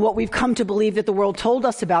what we've come to believe that the world told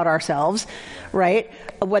us about ourselves, right?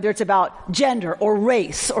 Whether it's about gender or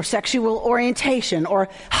race or sexual orientation or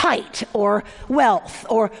height or wealth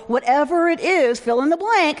or whatever it is, fill in the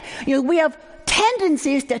blank, we have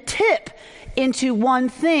tendencies to tip into one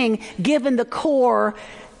thing given the core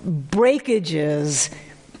breakages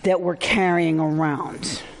that we're carrying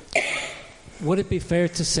around. Would it be fair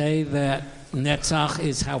to say that Netzach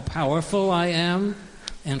is how powerful I am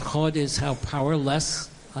and Chod is how powerless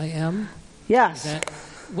I am? Yes.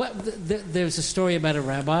 There's a story about a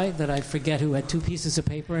rabbi that I forget who had 2 pieces of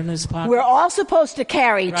paper in his pocket. We're all supposed to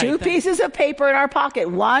carry 2 pieces of paper in our pocket.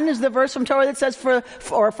 One is the verse from Torah that says,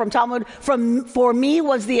 or from Talmud, for me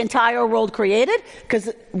was the entire world created, because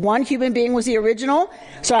one human being was the original.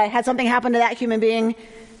 So I had something happen to that human being,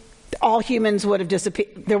 all humans would have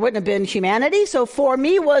disappeared. There wouldn't have been humanity. So for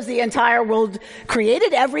me was the entire world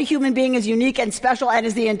created. Every human being is unique and special and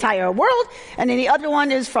is the entire world. And then the other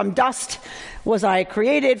one is from dust was I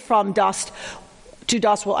created, from dust to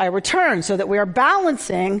dust will I return. So that we are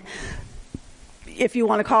balancing, if you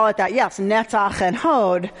want to call it that, yes, netzach and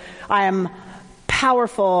hod. I am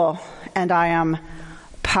powerful and I am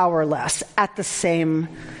powerless at the same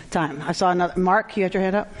time. I saw another. Mark, you had your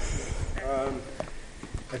hand up?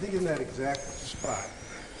 I think in that exact spot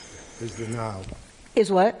is the now.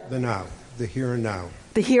 Is what? The now. The here and now.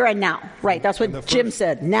 The here and now. Right. That's what Jim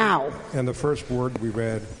said. Now. And the first word we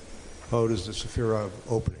read, Hod, is the Sephirah of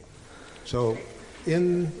opening. So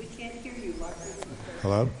in... We can't hear you, Mark.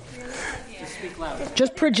 Hello? Just speak loud.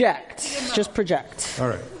 Just project. Just project. All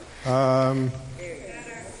right. All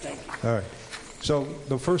right. So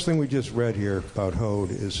the first thing we just read here about Hod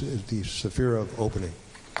is the Sephirah of opening.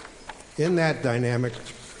 In that dynamic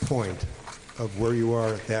point of where you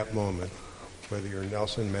are at that moment, whether you're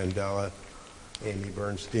Nelson Mandela, Amy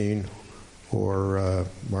Bernstein, or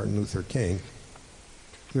Martin Luther King,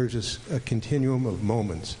 there's just a continuum of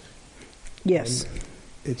moments. Yes. And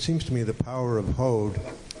it seems to me the power of Hod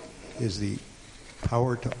is the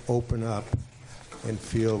power to open up and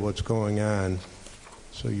feel what's going on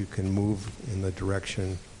so you can move in the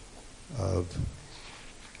direction of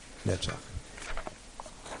Netzach.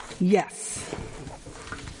 Yes.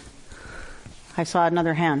 I saw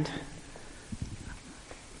another hand.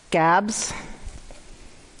 Gabs.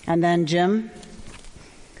 And then Jim.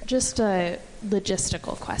 Just a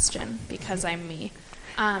logistical question, because I'm me.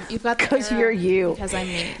 You've got the because arrow, you're you. Because I'm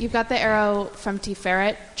me. You've got the arrow from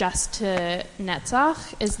Tiferet just to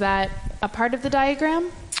Netzach. Is that a part of the diagram?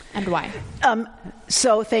 And why?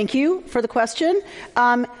 So thank you for the question.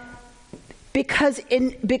 Because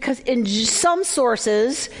in some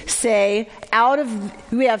sources say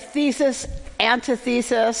we have thesis,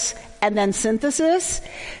 antithesis, and then synthesis.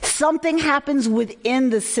 Something happens within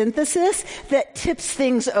the synthesis that tips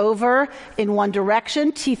things over in one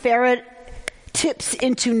direction. Tiferet tips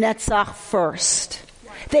into Netzach first.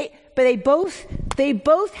 They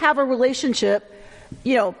both have a relationship,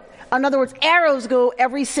 in other words, arrows go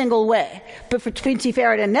every single way. But between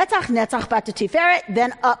Tiferet and Netzach back to Tiferet,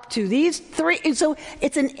 then up to these 3. And so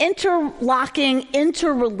it's an interlocking,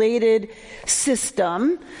 interrelated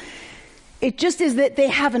system. It just is that they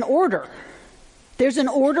have an order. There's an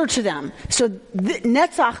order to them. So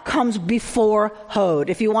Netzach comes before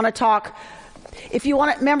Hod. If you want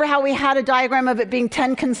to remember how we had a diagram of it being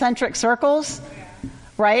 10 concentric circles?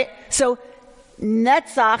 Right? So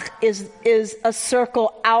Netzach is a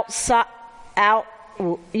circle outside,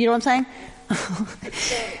 you know what I'm saying?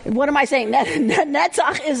 What am I saying?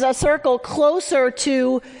 Netzach is a circle closer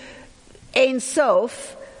to Ein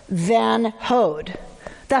Sof than Hod.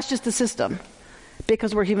 That's just the system.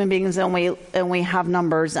 Because we're human beings and we have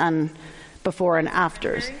numbers and before and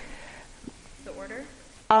afters. The order?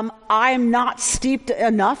 I'm not steeped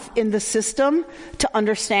enough in the system to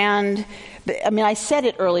understand. I mean, I said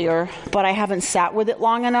it earlier, but I haven't sat with it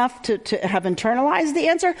long enough to have internalized the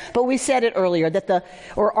answer. But we said it earlier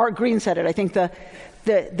or Art Green said it. I think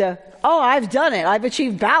I've done it. I've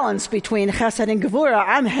achieved balance between Chesed and Gevura.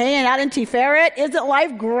 I'm hanging out in Tiferet. Isn't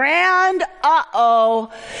life grand?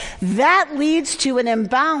 Uh-oh. That leads to an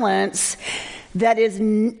imbalance that is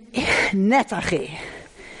netzachi.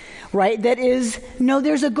 Right? That is, no,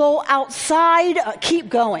 there's a goal outside. Keep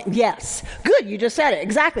going. Yes. Good. You just said it.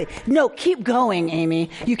 Exactly. No, keep going, Amy.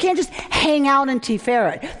 You can't just hang out in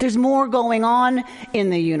Tiferet. There's more going on in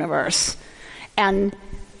the universe. And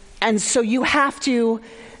so you have to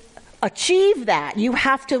achieve that. You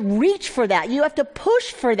have to reach for that. You have to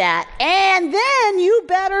push for that. And then you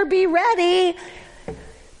better be ready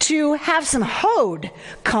to have some Hod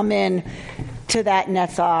come in to that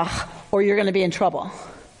Netzach, or you're going to be in trouble.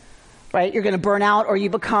 Right? You're going to burn out, or you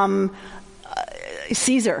become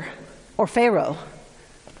Caesar or Pharaoh.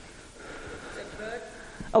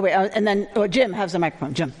 Oh, wait. And then Jim has the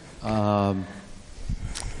microphone. Jim.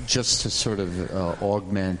 Just to sort of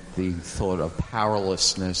augment the thought of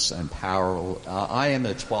powerlessness and power, I am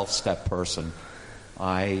a 12-step person.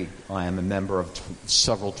 I am a member of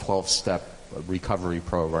several 12-step recovery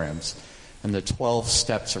programs. And the 12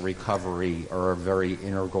 steps of recovery are a very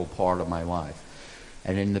integral part of my life.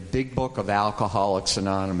 And in the big book of Alcoholics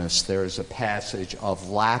Anonymous, there is a passage of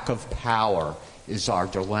lack of power is our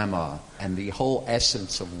dilemma. And the whole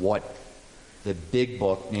essence of what the big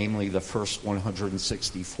book, namely the first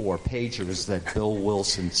 164 pages that Bill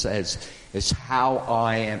Wilson says, is how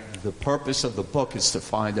I am. The purpose of the book is to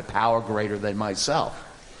find a power greater than myself.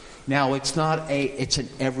 Now, it's an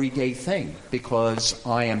everyday thing, because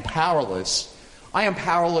I am powerless. I am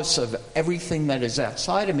powerless of everything that is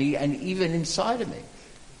outside of me and even inside of me,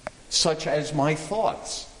 such as my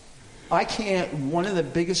thoughts. One of the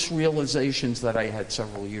biggest realizations that I had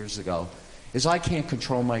several years ago is I can't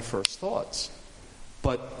control my first thoughts.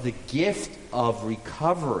 But the gift of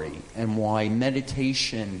recovery, and why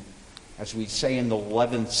meditation, as we say in the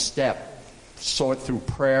 11th step, sought through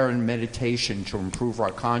prayer and meditation to improve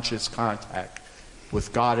our conscious contact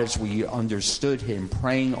with God as we understood Him,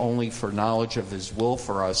 praying only for knowledge of His will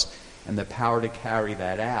for us and the power to carry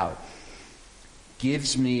that out,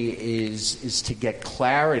 gives me is to get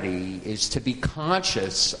clarity, is to be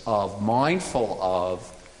conscious of, mindful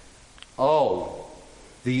of,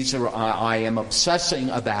 I am obsessing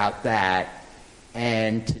about that,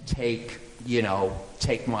 and to take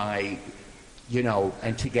my,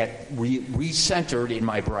 and to get recentered in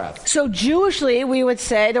my breath. So Jewishly, we would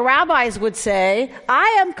say, the rabbis would say,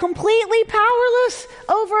 I am completely powerless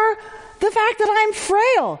over the fact that I'm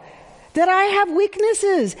frail, that I have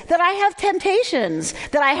weaknesses, that I have temptations,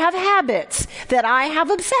 that I have habits, that I have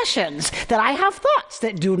obsessions, that I have thoughts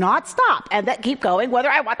that do not stop and that keep going whether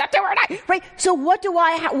I want them to or not. Right? So what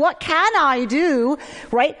can I do?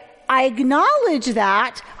 Right? I acknowledge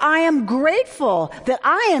that. I am grateful that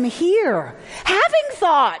I am here, having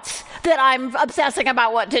thoughts that I'm obsessing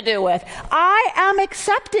about what to do with. I am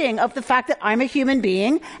accepting of the fact that I'm a human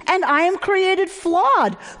being and I am created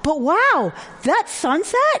flawed. But wow, that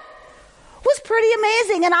sunset was pretty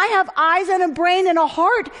amazing. And I have eyes and a brain and a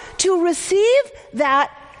heart to receive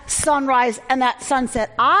that sunrise and that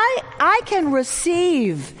sunset. I can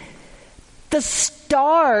receive the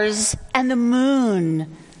stars and the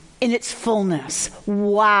moon in its fullness.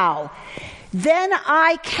 Wow. Then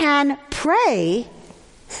I can pray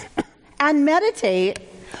and meditate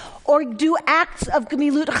or do acts of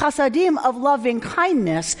gemilut chasadim, of loving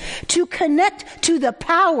kindness, to connect to the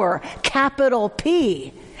power, capital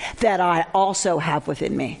P, that I also have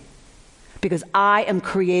within me. Because I am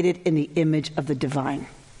created in the image of the divine.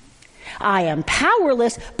 I am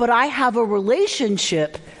powerless, but I have a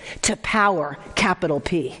relationship to power, capital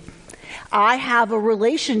P. I have a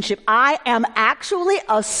relationship. I am actually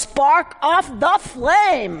a spark of the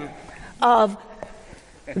flame of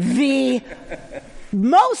the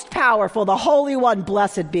most powerful, the Holy One,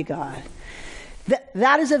 blessed be God.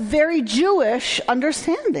 That is a very Jewish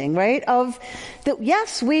understanding, right? Of that,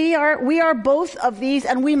 yes, we are both of these,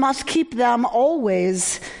 and we must keep them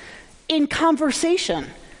always in conversation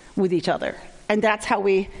with each other. And that's how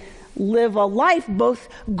we live a life, both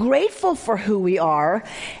grateful for who we are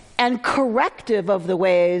and corrective of the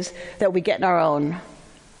ways that we get in our own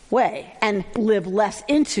way and live less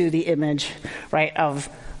into the image, right, of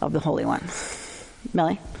the Holy One.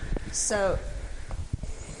 Melly? So,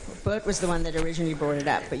 Bert was the one that originally brought it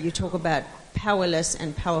up, but you talk about powerless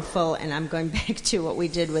and powerful, and I'm going back to what we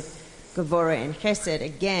did with Gevurah and Chesed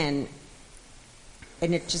again,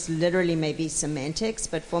 and it just literally may be semantics,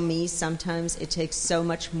 but for me, sometimes it takes so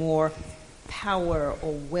much more power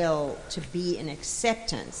or will to be in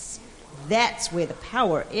acceptance. That's where the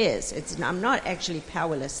power is. I'm not actually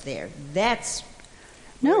powerless there. That's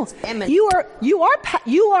no. You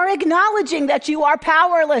are acknowledging that you are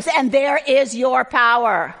powerless, and there is your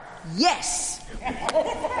power. Yes.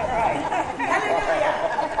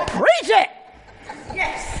 Preach it.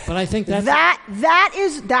 Yes. But I think that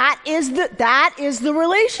is the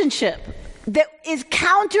relationship that is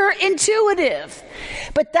counterintuitive.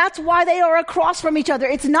 But that's why they are across from each other.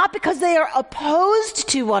 It's not because they are opposed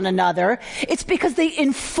to one another. It's because they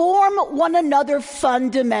inform one another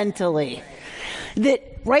fundamentally.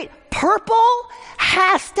 Right? Purple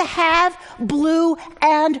has to have blue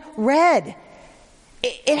and red.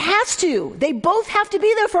 It has to. They both have to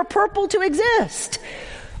be there for purple to exist.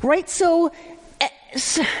 Right? So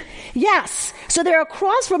yes. So they're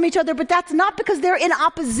across from each other, but that's not because they're in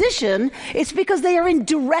opposition. It's because they are in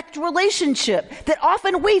direct relationship. That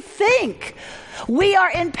often we think we are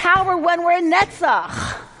in power when we're in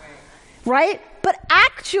Netzach. Right? But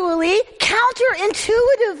actually,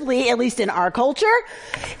 counterintuitively, at least in our culture,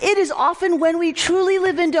 it is often when we truly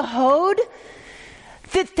live into Hod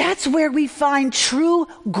that's where we find true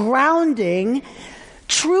grounding,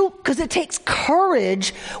 because it takes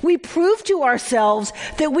courage. We prove to ourselves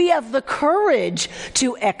that we have the courage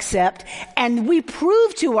to accept, and we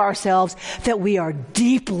prove to ourselves that we are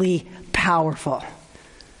deeply powerful.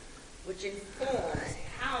 Which informs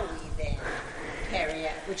how we then carry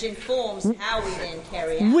out. Which informs how we then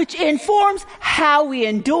carry out. Which informs how we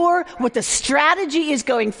endure, what the strategy is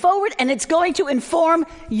going forward, and it's going to inform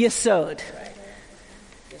Yesod.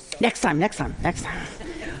 Next time.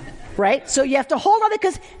 Right? So you have to hold on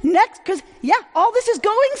because all this is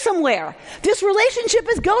going somewhere. This relationship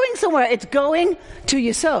is going somewhere. It's going to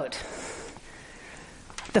Yesod.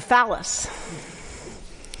 The phallus.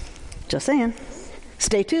 Just saying.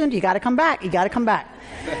 Stay tuned. You got to come back.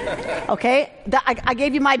 Okay? I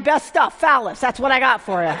gave you my best stuff, phallus. That's what I got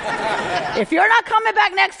for you. If you're not coming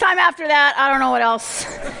back next time after that, I don't know what else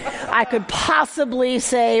I could possibly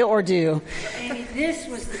say or do. Amy, this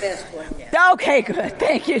was the best one yet. Okay, good.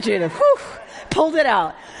 Thank you, Judith. Whew. Pulled it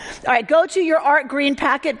out. All right, go to your Art Green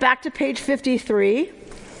packet, back to page 53.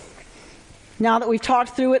 Now that we've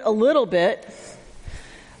talked through it a little bit,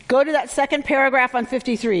 go to that second paragraph on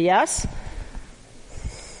 53, yes?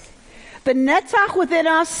 The Netzach within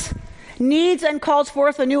us needs and calls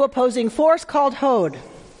forth a new opposing force called Hod.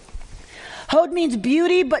 Hod means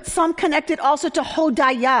beauty, but some connect it also to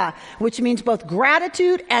Hodaya, which means both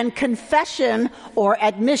gratitude and confession or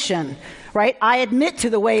admission, right? I admit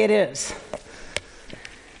to the way it is.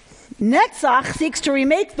 Netzach seeks to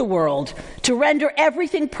remake the world, to render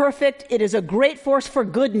everything perfect. It is a great force for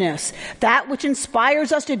goodness, that which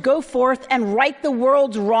inspires us to go forth and right the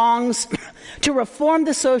world's wrongs, to reform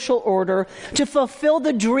the social order, to fulfill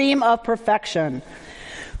the dream of perfection.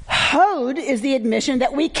 Hod is the admission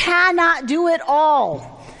that we cannot do it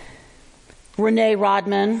all. Renee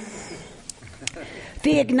Rodman.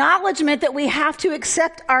 The acknowledgement that we have to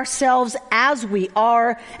accept ourselves as we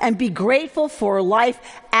are and be grateful for life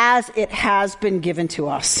as it has been given to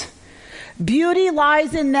us. Beauty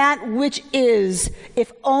lies in that which is,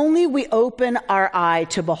 if only we open our eye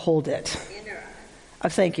to behold it.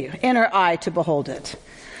 Thank you. Inner eye to behold it.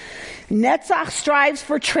 Netzach strives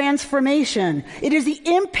for transformation. It is the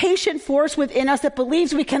impatient force within us that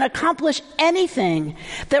believes we can accomplish anything,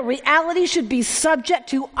 that reality should be subject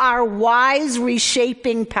to our wise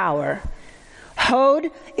reshaping power. Hod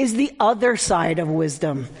is the other side of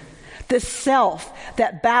wisdom, the self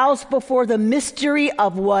that bows before the mystery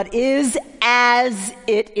of what is as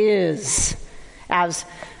it is. As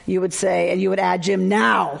you would say, and you would add, Jim,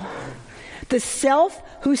 now. The self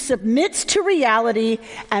who submits to reality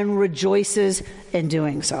and rejoices in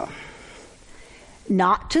doing so.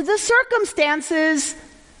 Not to the circumstances,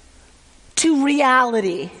 to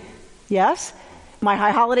reality. Yes? My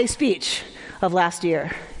high holiday speech of last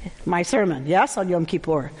year. My sermon, yes, on Yom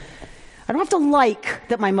Kippur. I don't have to like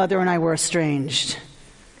that my mother and I were estranged.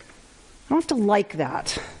 I don't have to like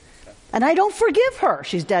that. And I don't forgive her.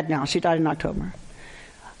 She's dead now. She died in October.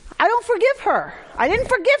 I don't forgive her. I didn't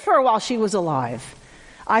forgive her while she was alive.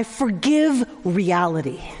 I forgive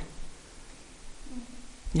reality.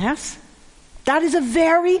 Yes? That is a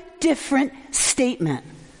very different statement.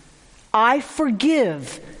 I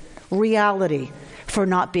forgive reality for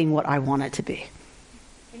not being what I want it to be.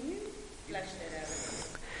 Can you flesh that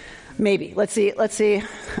out? Maybe. Let's see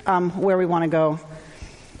where we want to go.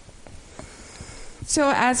 So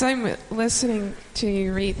as I'm listening to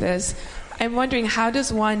you read this, I'm wondering, how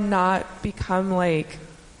does one not become like,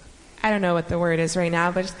 I don't know what the word is right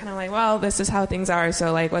now, but just kind of like, well, this is how things are,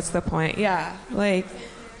 so like, what's the point? Yeah, like,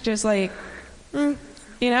 just like, you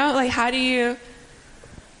know, like, how do you...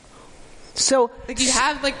 So, like, you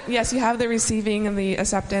have, like, yes, you have the receiving and the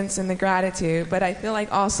acceptance and the gratitude, but I feel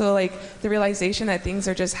like also, like, the realization that things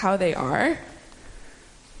are just how they are.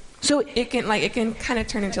 So it can kind of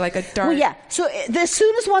turn into like a dark... Well, yeah. So as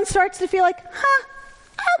soon as one starts to feel like,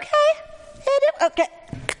 okay,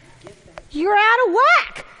 you're out of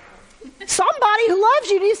whack. Somebody who loves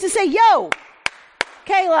you needs to say, yo,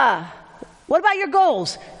 Kayla, what about your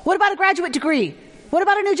goals? What about a graduate degree? What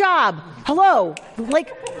about a new job? Hello. Like,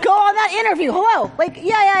 go on that interview. Hello. Like,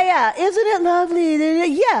 yeah. Isn't it lovely?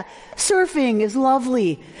 Yeah. Surfing is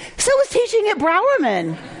lovely. So is teaching at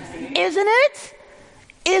Browerman. Isn't it?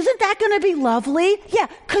 Isn't that going to be lovely? Yeah,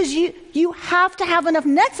 because you have to have enough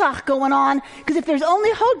netzach going on, because if there's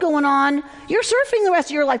only hod going on, you're surfing the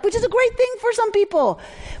rest of your life, which is a great thing for some people.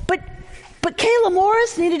 But Kayla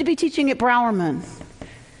Morris needed to be teaching at Browerman,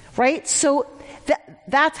 right? So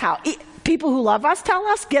that's how. People who love us tell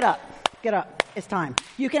us, get up, it's time.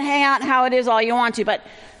 You can hang out how it is all you want to, but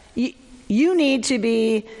you need to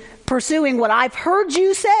be pursuing what I've heard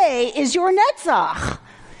you say is your netzach.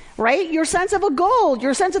 Right? Your sense of a goal,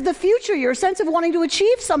 your sense of the future, your sense of wanting to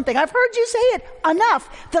achieve something. I've heard you say it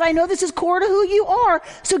enough that I know this is core to who you are.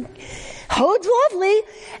 So, Hod's lovely,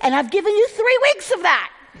 and I've given you 3 weeks of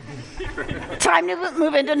that. Time to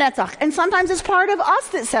move into Netzach. And sometimes it's part of us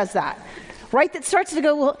that says that, right? That starts to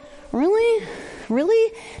go, well, really?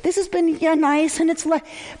 Really? This has been, nice, and it's like,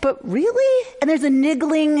 but really? And there's a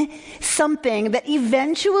niggling something that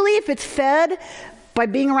eventually, if it's fed by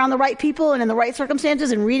being around the right people and in the right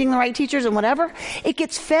circumstances and reading the right teachers and whatever, it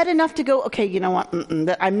gets fed enough to go, okay, you know what,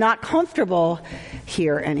 that I'm not comfortable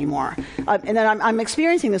here anymore. And then I'm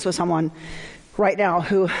experiencing this with someone right now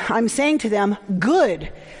who I'm saying to them, good.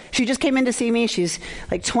 She just came in to see me. She's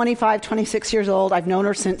like 25, 26 years old. I've known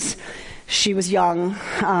her since she was young.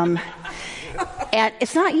 And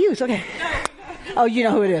it's not you. It's okay. Oh, you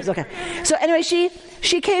know who it is. Okay. So anyway,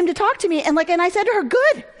 she came to talk to me, and I said to her,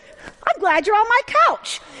 good. I'm glad you're on my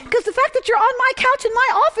couch, because the fact that you're on my couch in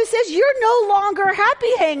my office says you're no longer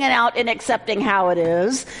happy hanging out and accepting how it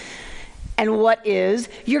is and what is.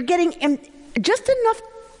 You're getting just enough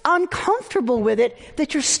uncomfortable with it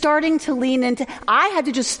that you're starting to lean into. I had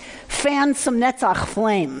to just fan some Netzach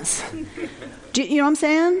flames. You know what I'm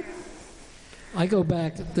saying? I go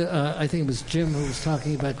back, I think it was Jim who was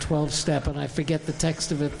talking about 12-step, and I forget the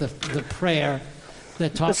text of it, the prayer.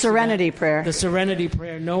 That talks the serenity prayer. The serenity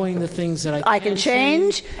prayer, knowing the things that I can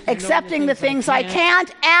change, accepting the things I can't,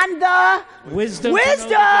 and the wisdom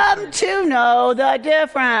to know the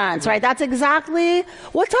difference. Right? That's exactly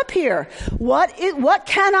what's up here. What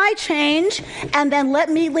can I change? And then let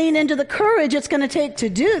me lean into the courage it's going to take to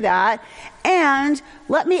do that. And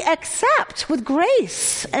let me accept with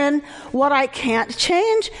grace and what I can't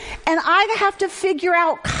change. And I have to figure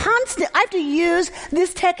out I have to use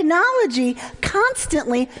this technology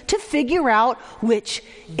constantly to figure out which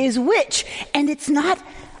is which. And it's not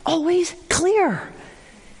always clear.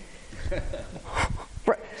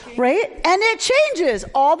 Right? And it changes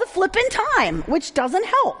all the flipping time, which doesn't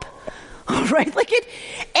help. Right?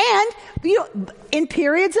 In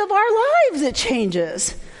periods of our lives it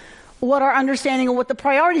changes. What our understanding of what the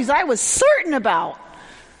priorities I was certain about,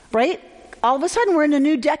 right? All of a sudden we're in a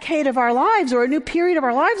new decade of our lives or a new period of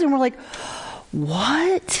our lives, and we're like,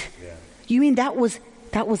 what? Yeah. You mean that was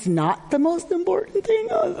not the most important thing?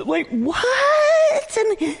 Like, what?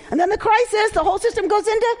 And then the crisis, the whole system goes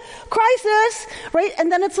into crisis, right?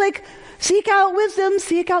 And then it's like, seek out wisdom,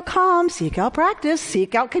 seek out calm, seek out practice,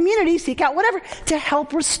 seek out community, seek out whatever to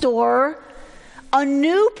help restore a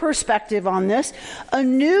new perspective on this, a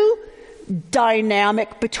new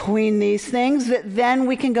dynamic between these things that then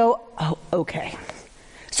we can go, oh, okay.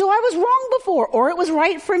 So I was wrong before, or it was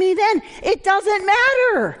right for me then. It doesn't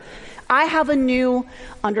matter. I have a new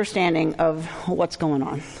understanding of what's going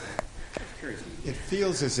on. It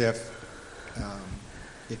feels as if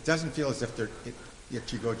it doesn't feel as if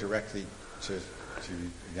if you go directly to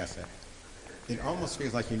Nessa. It almost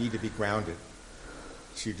feels like you need to be grounded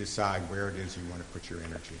to decide where it is you want to put your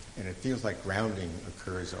energy. And it feels like grounding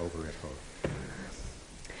occurs over at Hode.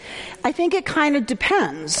 I think it kind of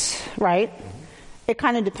depends, right? Mm-hmm. It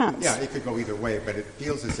kind of depends. Yeah, it could go either way, but it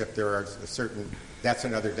feels as if there are it's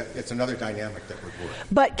another dynamic that would work.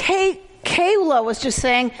 But Kayla was just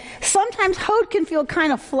saying, sometimes Hode can feel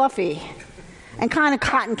kind of fluffy and kind of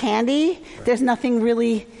cotton candy. Right. There's nothing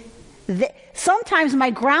really... Sometimes my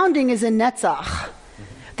grounding is in Netzach.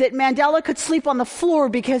 That Mandela could sleep on the floor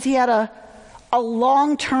because he had a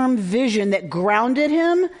long-term vision that grounded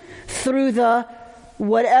him through the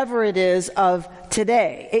whatever it is of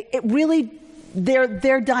today. It really,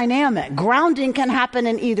 they're dynamic. Grounding can happen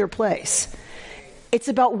in either place. It's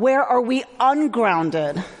about where are we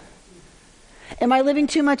ungrounded. Am I living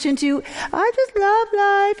too much into, I just love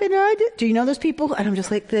life, and do you know those people? And I'm just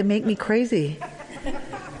like, they make me crazy.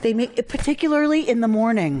 They make it, particularly in the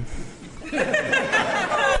morning. It's a beautiful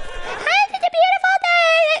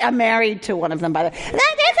day. I'm married to one of them, by the way. It's a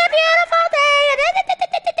beautiful day.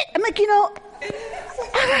 I'm like,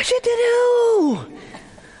 I got shit to do.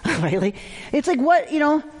 Really? It's like what,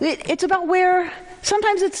 it's about where,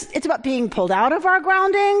 sometimes it's about being pulled out of our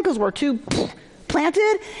grounding because we're too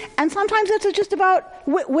planted. And sometimes it's just about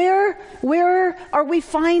where are we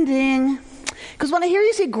finding, because when I hear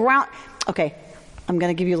you say ground, okay, I'm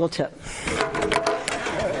going to give you a little tip.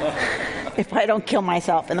 If I don't kill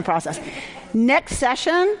myself in the process. Next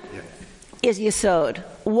session is Yesod.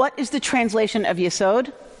 What is the translation of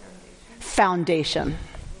Yesod? Foundation.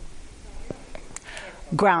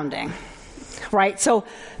 Grounding. Right? So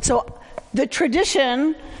the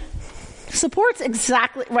tradition supports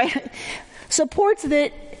exactly, right? Supports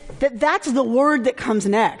that's the word that comes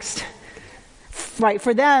next. Right?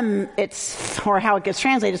 For them, or how it gets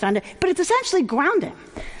translated, but it's essentially grounding.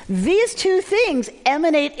 These two things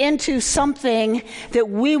emanate into something that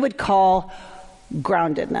we would call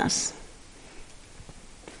groundedness.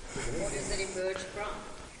 What does it emerge from?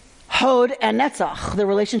 Hode and Netzach, the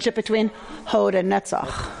relationship between Hode and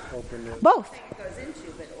Netzach. Both.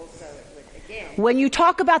 When you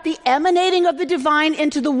talk about the emanating of the divine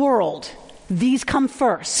into the world, these come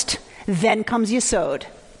first, then comes Yesod.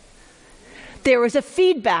 There is a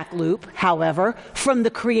feedback loop, however, from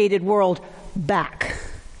the created world back.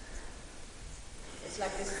 It's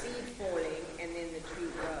like the seed falling and then the tree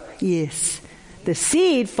grows. Yes. The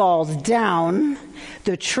seed falls down,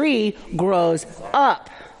 the tree grows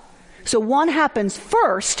up. So one happens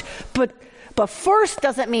first, but first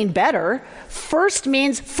doesn't mean better. First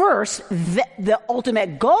means first. The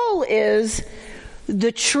ultimate goal is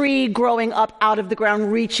the tree growing up out of the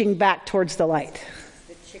ground, reaching back towards the light.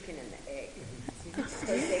 The chicken and the egg.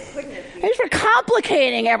 They couldn't have been. Thanks for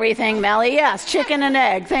complicating everything, Melly. Yes, chicken and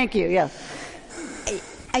egg. Thank you. Yes.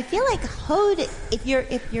 I feel like Hode, if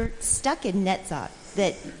you're stuck in Netzach,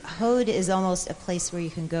 that Hode is almost a place where you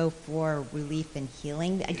can go for relief and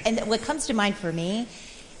healing. And what comes to mind for me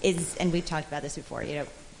is, and we've talked about this before,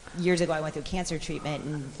 years ago I went through cancer treatment,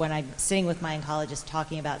 and when I'm sitting with my oncologist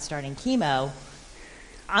talking about starting chemo,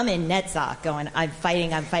 I'm in Netzach going, I'm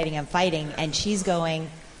fighting, and she's going,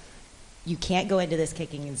 you can't go into this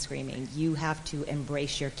kicking and screaming. You have to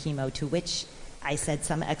embrace your chemo, to which I said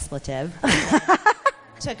some expletive,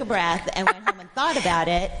 took a breath, and went home and thought about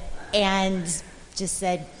it, and just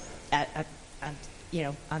said, I'm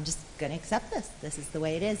just going to accept this. This is the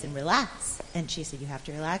way it is, and relax. And she said, you have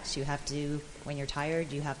to relax. You have to, when you're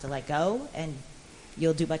tired, you have to let go, and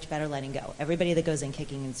you'll do much better letting go. Everybody that goes in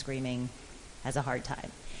kicking and screaming has a hard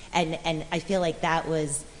time. And I feel like that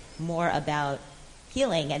was more about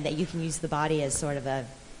healing, and that you can use the body as sort of a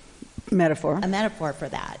metaphor for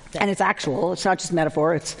that. And it's actual. It's not just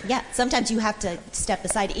metaphor. It's sometimes you have to step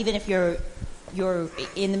aside, even if you're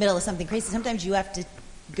in the middle of something crazy. Sometimes you have to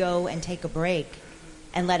go and take a break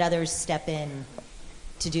and let others step in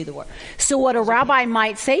to do the work. So what a rabbi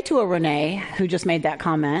might say to a Renee, who just made that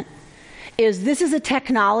comment, is this is a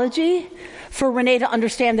technology for Renee to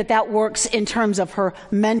understand that works in terms of her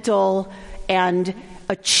mental and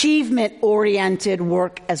achievement-oriented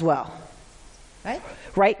work as well.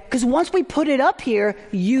 Right? Because once we put it up here,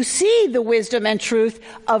 you see the wisdom and truth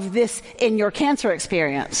of this in your cancer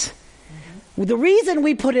experience. Mm-hmm. The reason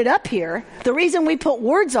we put it up here, the reason we put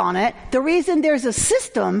words on it, the reason there's a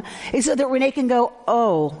system is so that Renee can go,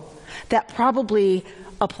 oh, that probably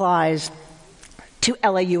applies to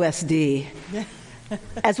LAUSD.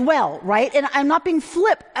 as well, right? And I'm not being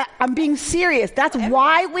flip. I'm being serious. That's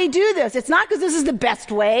why we do this. It's not because this is the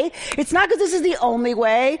best way. It's not because this is the only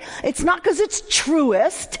way. It's not because it's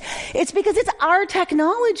truest. It's because it's our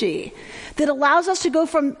technology that allows us to go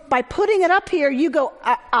from, by putting it up here, you go,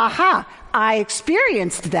 aha, I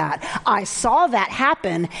experienced that. I saw that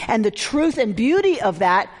happen. And the truth and beauty of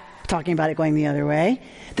that, talking about it going the other way,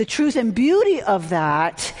 the truth and beauty of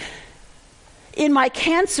that, in my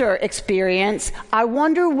cancer experience, I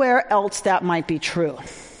wonder where else that might be true.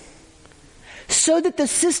 So that the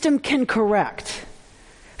system can correct.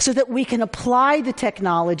 So that we can apply the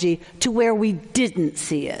technology to where we didn't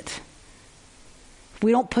see it. If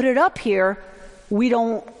we don't put it up here, we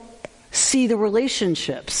don't see the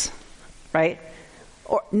relationships, right?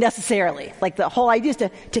 Or necessarily. Like the whole idea is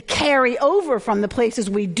to carry over from the places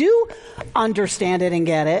we do understand it and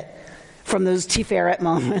get it, from those Tiferet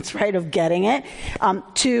moments, right, of getting it,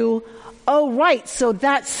 to, oh, right, so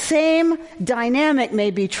that same dynamic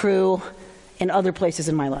may be true in other places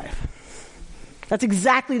in my life. That's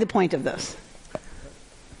exactly the point of this.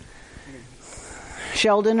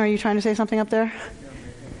 Sheldon, are you trying to say something up there?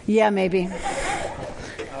 Yeah, maybe.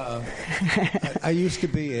 I used to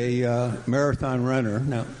be a marathon runner.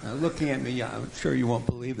 Now, looking at me, I'm sure you won't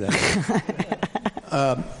believe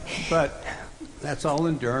that. But that's all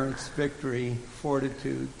endurance, victory,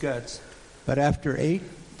 fortitude, guts. But after 8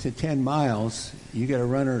 to 10 miles, you get a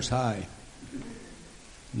runner's high.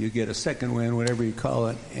 You get a second wind, whatever you call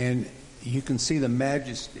it, and you can see the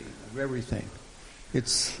majesty of everything.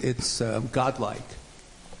 It's godlike.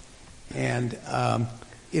 And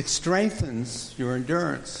it strengthens your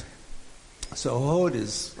endurance. So Hod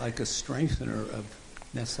is like a strengthener of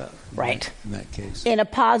Netzach. Right. In that case. In a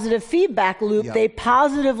positive feedback loop, they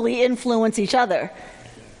positively influence each other.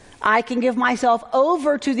 I can give myself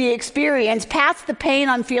over to the experience, past the pain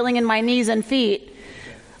I'm feeling in my knees and feet.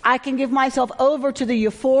 I can give myself over to the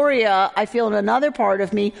euphoria I feel in another part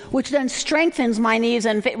of me, which then strengthens my knees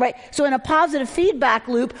and feet. Right? So in a positive feedback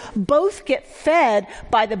loop, both get fed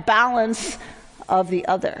by the balance of the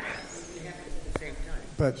other.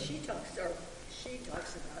 But She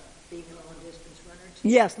talks about being a long-distance runner.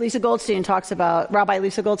 Yes, Rabbi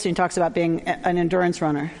Lisa Goldstein talks about being an endurance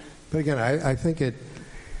runner. But again, I think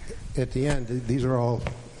at the end, these are all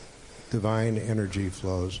divine energy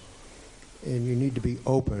flows, and you need to be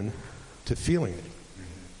open to feeling it.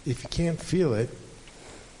 If you can't feel it,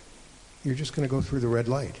 you're just going to go through the red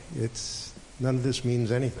light. None of this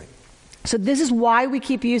means anything. So this is why we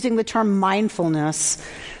keep using the term mindfulness.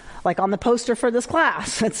 Like on the poster for this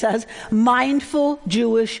class, it says mindful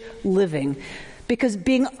Jewish living. Because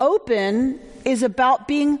being open is about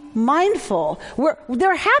being mindful.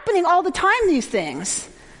 They're happening all the time, these things,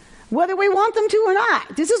 whether we want them to or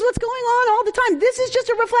not. This is what's going on all the time. This is just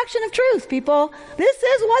a reflection of truth, people. This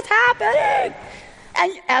is what's happening.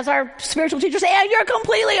 And as our spiritual teachers say, you're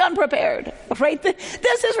completely unprepared, right?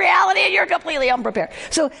 This is reality and you're completely unprepared.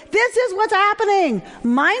 So this is what's happening.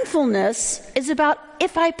 Mindfulness is about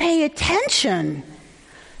if I pay attention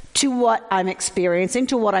to what I'm experiencing,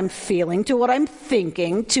 to what I'm feeling, to what I'm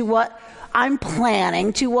thinking, to what I'm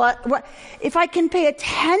planning, to what if I can pay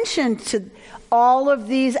attention to all of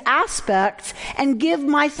these aspects and give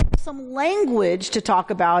myself some language to talk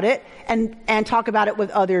about it and talk about it with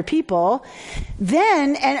other people,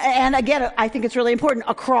 then, and again, I think it's really important,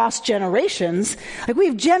 across generations, like we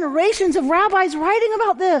have generations of rabbis writing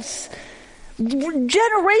about this,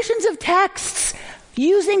 generations of texts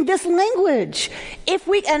using this language. If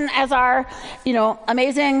we, and as our,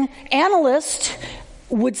 amazing analyst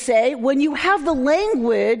would say, when you have the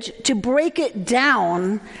language to break it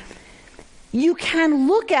down, you can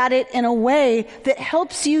look at it in a way that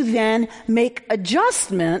helps you then make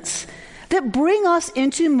adjustments that bring us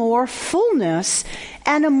into more fullness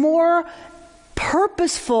and a more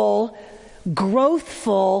purposeful,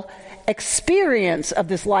 growthful experience of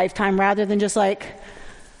this lifetime rather than just like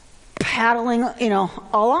paddling,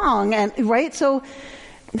 along. And right? So,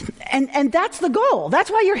 and that's the goal.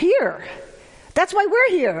 That's why you're here. That's why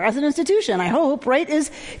we're here as an institution, I hope, right? Is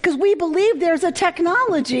because we believe there's a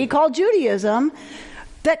technology called Judaism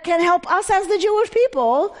that can help us as the Jewish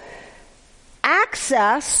people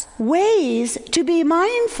access ways to be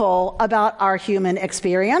mindful about our human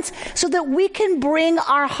experience so that we can bring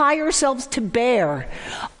our higher selves to bear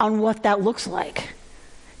on what that looks like.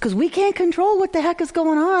 Because we can't control what the heck is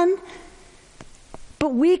going on,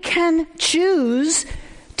 but we can choose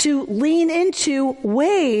to lean into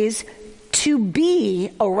ways to be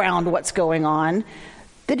around what's going on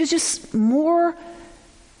that is just more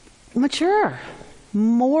mature,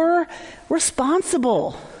 more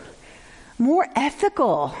responsible, more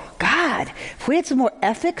ethical. God, if we had some more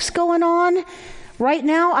ethics going on right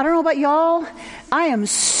now, I don't know about y'all, I am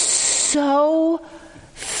so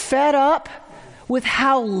fed up with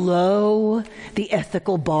how low the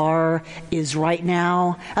ethical bar is right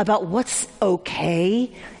now about what's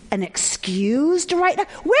okay and excused right now.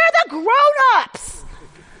 We're the grown-ups!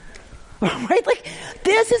 Right? Like,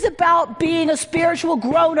 this is about being a spiritual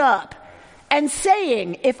grown-up and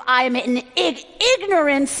saying, if I'm in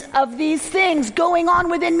ignorance of these things going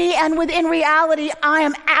on within me and within reality, I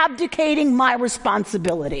am abdicating my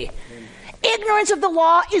responsibility. Ignorance of the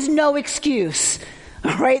law is no excuse.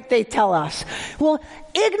 Right? They tell us. Well,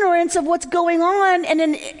 ignorance of what's going on and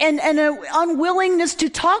an unwillingness to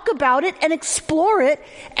talk about it and explore it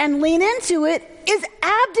and lean into it is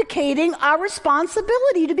abdicating our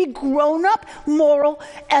responsibility to be grown-up, moral,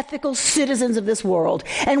 ethical citizens of this world.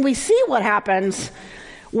 And we see what happens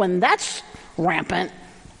when that's rampant,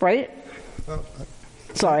 right? Well,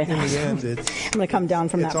 sorry. In the end, I'm going to come down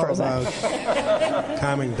from that for a second. It's all about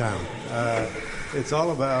calming down. It's all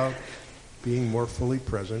about being more fully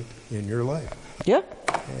present in your life. Yep.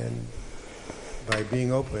 And by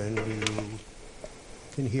being open, you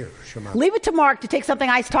can hear Shema. Leave it to Mark to take something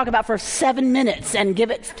I talk about for 7 minutes and give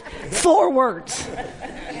it 4 words.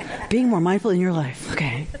 Being more mindful in your life.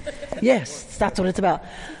 Okay. Yes, that's what it's about.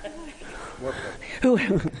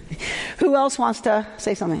 Who else wants to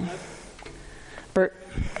say something? Bert?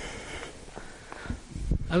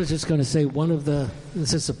 I was just going to say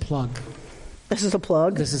this is a plug. This is a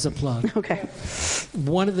plug? This is a plug. Okay.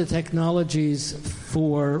 One of the technologies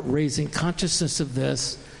for raising consciousness of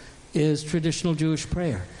this is traditional Jewish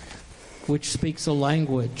prayer, which speaks a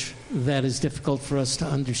language that is difficult for us to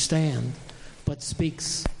understand, but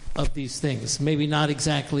speaks of these things. Maybe not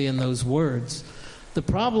exactly in those words. The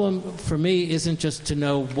problem for me isn't just to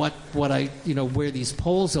know where these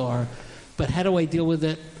poles are, but how do I deal with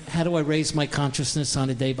it? How do I raise my consciousness on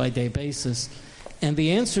a day-by-day basis? And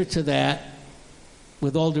the answer to that,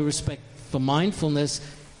 with all due respect for mindfulness,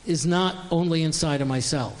 is not only inside of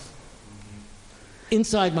myself.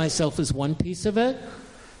 Inside myself is one piece of it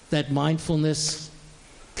that mindfulness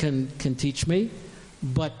can teach me,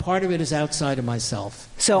 but part of it is outside of myself.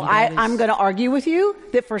 So I'm going to argue with you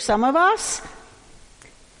that for some of us,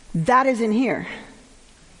 that is in here.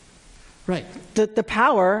 Right. The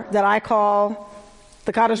power that I call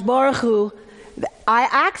the Kadosh Baruch Hu, I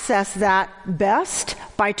access that best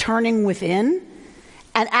by turning within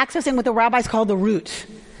and accessing what the rabbis call the root,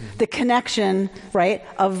 the connection, right,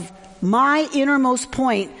 of my innermost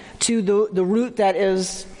point to the root that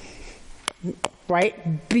is,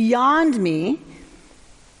 right, beyond me.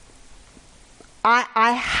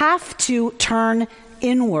 I have to turn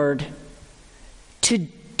inward to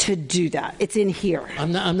do that. It's in here.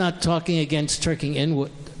 I'm not talking against turning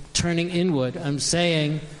inward. I'm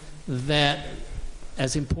saying that,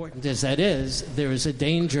 as important as that is, there is a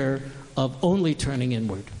danger of only turning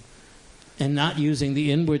inward and not using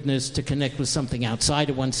the inwardness to connect with something outside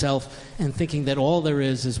of oneself and thinking that all there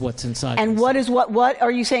is what's inside. And oneself. what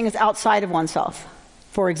are you saying is outside of oneself,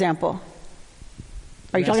 for example?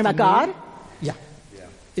 Are you talking about God? Yeah.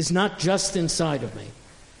 It's not just inside of me.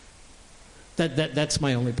 That's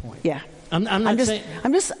my only point. Yeah. I'm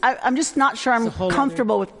just not sure I'm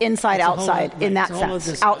comfortable with inside outside in that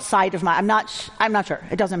sense. Outside of I'm not sure.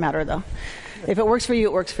 It doesn't matter though. If it works for you,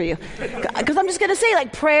 it works for you. Because I'm just going to say,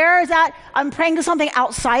 like, prayer is that I'm praying to something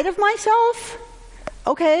outside of myself.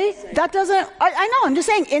 Okay, that doesn't. I know. I'm just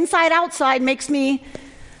saying, inside outside makes me.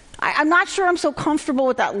 I'm not sure I'm so comfortable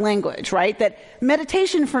with that language. Right? That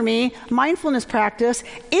meditation for me, mindfulness practice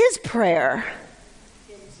is prayer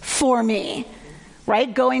for me.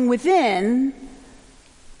 Right? Going within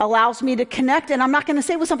allows me to connect, and I'm not going to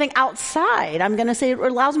say with something outside. I'm going to say it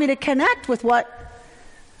allows me to connect with what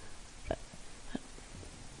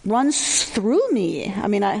runs through me. I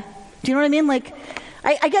mean, do you know what I mean? Like,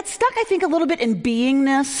 I get stuck, I think, a little bit in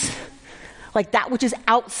beingness. Like, that which is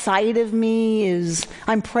outside of me is,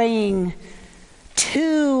 I'm praying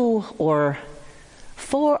to or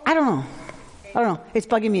for, I don't know. It's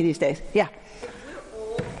bugging me these days. Yeah.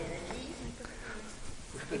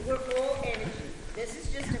 If we're all energy, this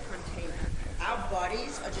is just a container. Our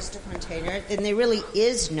bodies are just a container, then there really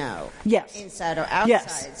is no inside or outside.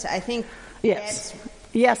 Yes. So I think yes.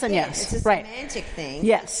 Yes and yes. It's a right. semantic thing.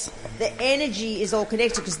 Yes. The energy is all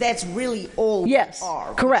connected because that's really all we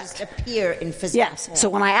are. Correct. We just appear in physical Yes. form. So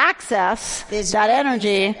when I access that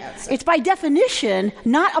energy, it's by definition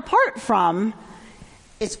not apart from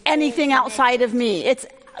anything outside of me. It's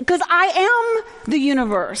because I am the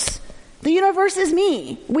universe. The universe is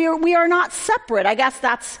me. We are not separate. I guess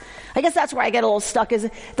that's where I get a little stuck. Is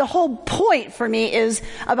the whole point for me is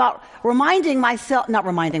about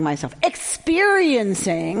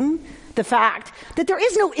experiencing the fact that there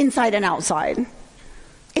is no inside and outside.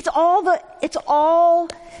 It's all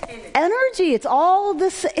energy. It's all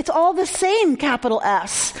the same, capital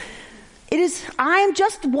S. It is. I'm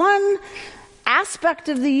just one aspect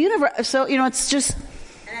of the universe. So it's just.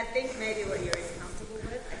 And I think maybe what you're uncomfortable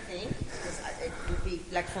with, because it would be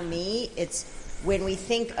like for me, it's when we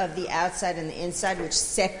think of the outside and the inside, which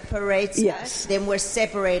separates us. Then we're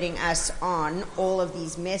separating us on all of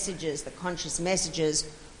these messages, the conscious messages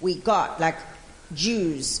we got, like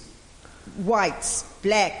Jews, whites,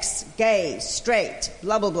 blacks, gay, straight,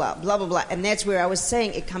 blah, blah, blah, blah, blah, blah. And that's where I was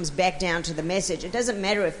saying it comes back down to the message. It doesn't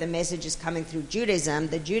matter if the message is coming through Judaism.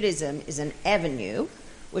 The Judaism is an avenue,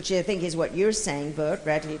 which I think is what you're saying, Bert,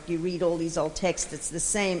 right? If you read all these old texts, it's the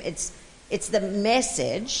same. It's the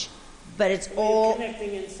message, but it's all...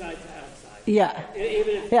 connecting inside to outside. Yeah.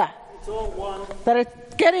 Even if it's all one. That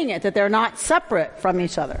it's getting it, that they're not separate from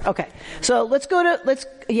each other. Okay. So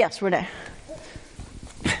yes, Renee.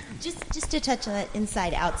 Just to touch on that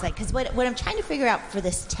inside outside, because what I'm trying to figure out for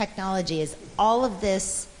this technology is all of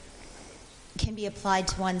this can be applied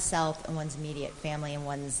to oneself and one's immediate family and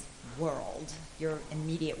one's world, your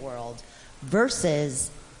immediate world,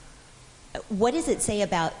 versus what does it say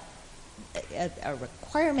about a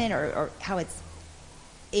requirement or how it's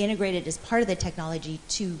integrated as part of the technology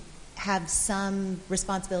to have some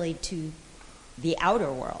responsibility to the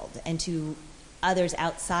outer world and to others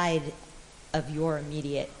outside of your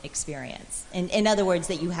immediate experience. In other words,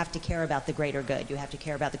 that you have to care about the greater good. You have to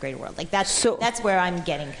care about the greater world. Like that's where I'm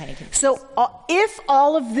getting kind of confused. So if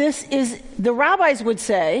all of this is, the rabbis would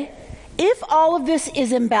say, if all of this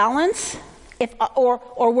is in balance, or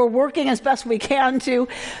we're working as best we can to,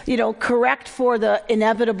 correct for the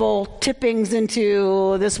inevitable tippings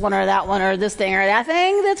into this one or that one or this thing or that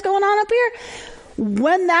thing that's going on up here,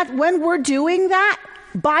 when we're doing that,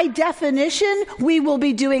 by definition, we will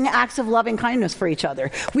be doing acts of loving kindness for each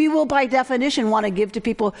other. We will, by definition, want to give to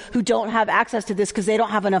people who don't have access to this because they don't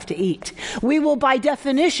have enough to eat. We will, by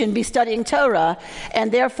definition, be studying Torah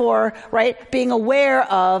and therefore, being aware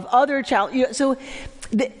of other challenges. So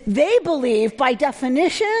they believe, by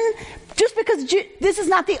definition, just because this is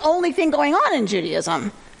not the only thing going on in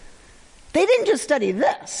Judaism. They didn't just study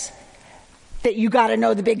this, that you got to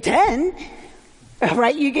know the Big Ten.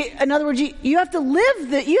 Right? In other words, you have to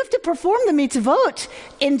you have to perform the mitzvot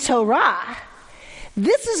in Torah.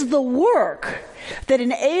 This is the work that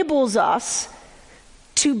enables us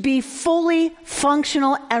to be fully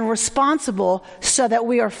functional and responsible so that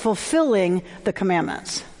we are fulfilling the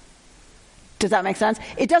commandments. Does that make sense?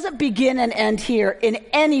 It doesn't begin and end here in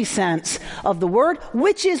any sense of the word,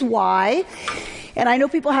 which is why, and I know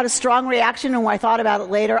people had a strong reaction, and when I thought about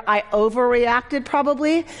it later, I overreacted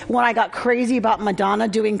probably when I got crazy about Madonna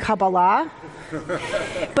doing Kabbalah.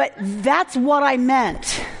 But that's what I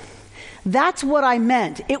meant. That's what I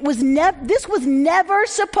meant. This was never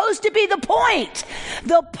supposed to be the point.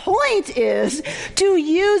 The point is to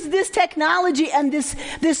use this technology and this,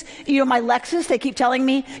 my Lexus, they keep telling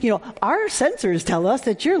me, our sensors tell us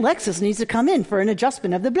that your Lexus needs to come in for an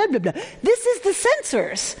adjustment of the blah, blah, blah. This is the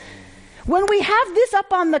sensors. When we have this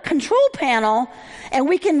up on the control panel and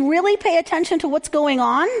we can really pay attention to what's going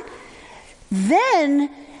on,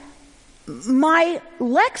 then my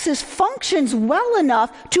Lexus functions well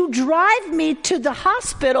enough to drive me to the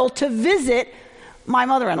hospital to visit my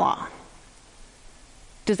mother-in-law.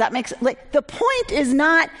 Does that make sense? The point is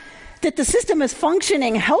not that the system is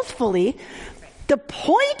functioning healthfully. The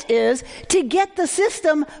point is to get the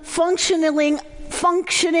system functioning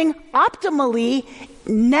optimally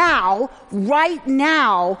now, right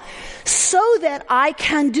now, so that I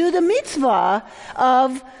can do the mitzvah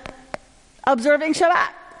of observing Shabbat.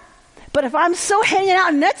 But if I'm so hanging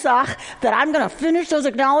out in Netzach that I'm going to finish those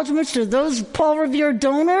acknowledgments to those Paul Revere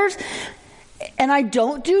donors, and I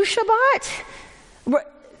don't do Shabbat,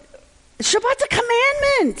 Shabbat's a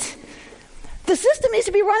commandment. The system needs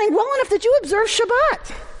to be running well enough that you observe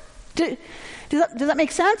Shabbat. Does that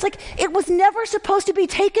make sense? It was never supposed to be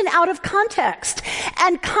taken out of context.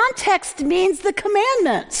 And context means the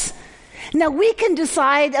commandments. Now, we can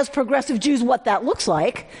decide as progressive Jews what that looks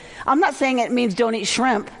like. I'm not saying it means don't eat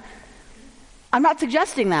shrimp. I'm not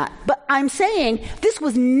suggesting that. But I'm saying this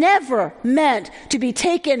was never meant to be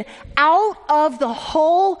taken out of the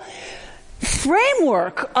whole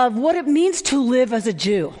framework of what it means to live as a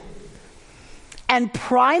Jew. And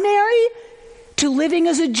primary to living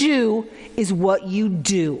as a Jew is what you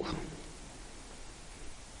do. Does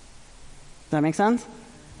that make sense?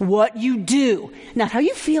 What you do. Not how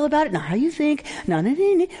you feel about it, not how you think,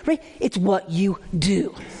 right? It's what you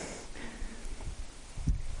do.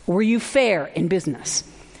 Were you fair in business?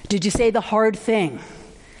 Did you say the hard thing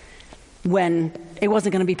when it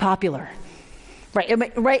wasn't going to be popular?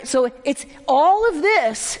 Right? So it's all of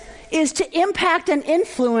this is to impact and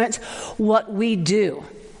influence what we do.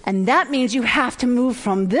 And that means you have to move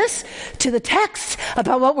from this to the text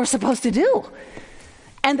about what we're supposed to do.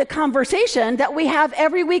 And the conversation that we have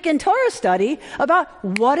every week in Torah study about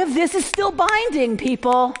what if this is still binding,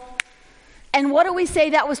 people? And what do we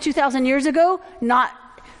say that was 2,000 years ago? Not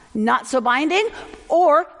so binding?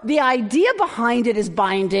 Or the idea behind it is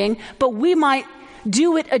binding, but we might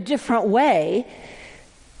do it a different way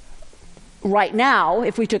right now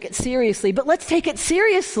if we took it seriously. But let's take it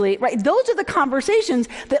seriously, right? Those are the conversations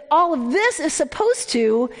that all of this is supposed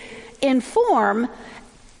to inform,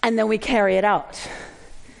 and then we carry it out.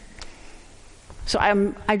 So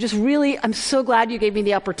I'm so glad you gave me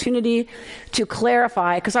the opportunity to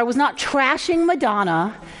clarify, because I was not trashing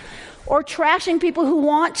Madonna or trashing people who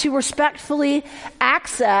want to respectfully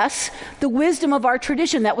access the wisdom of our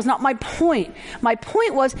tradition. That was not my point. My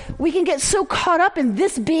point was we can get so caught up in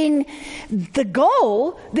this being the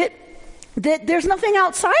goal that there's nothing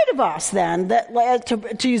outside of us then, that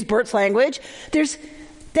to use Bert's language,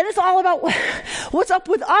 then it's all about what's up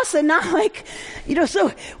with us and not like, so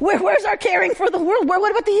where's our caring for the world? What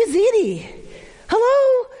about the Yazidi?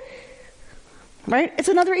 Hello? Right? It's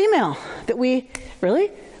another email that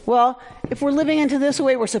really? Well, if we're living into this the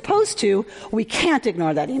way we're supposed to, we can't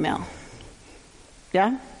ignore that email. Yeah?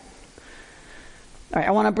 All right,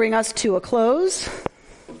 I want to bring us to a close.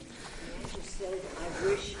 Andrew said, I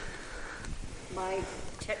wish my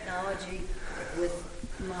technology with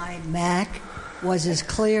my Mac was as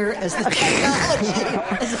clear as the technology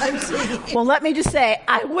as I'm seeing. Well, let me just say,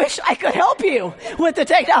 I wish I could help you with the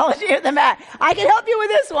technology of the Mac. I can help you with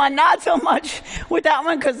this one, not so much with that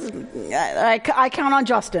one, because I count on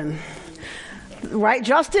Justin. Right?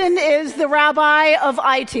 Justin is the rabbi of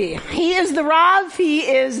IT. He is the Rav. He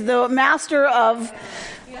is the master of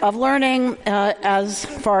learning as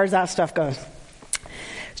far as that stuff goes.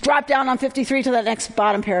 Drop down on 53 to the next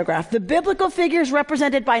bottom paragraph. The biblical figures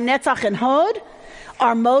represented by Netzach and Hod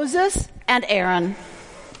are Moses and Aaron.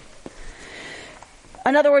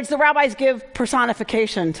 In other words, the rabbis give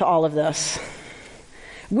personification to all of this.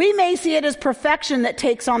 We may see it as perfection that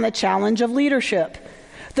takes on the challenge of leadership.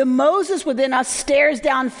 The Moses within us stares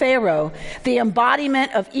down Pharaoh, the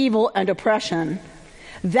embodiment of evil and oppression.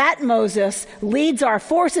 That Moses leads our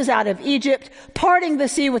forces out of Egypt, parting the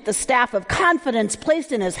sea with the staff of confidence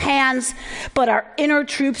placed in his hands, but our inner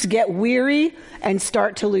troops get weary and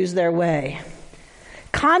start to lose their way.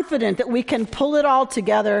 Confident that we can pull it all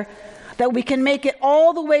together, that we can make it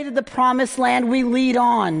all the way to the promised land, we lead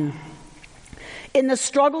on. In the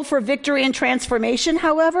struggle for victory and transformation,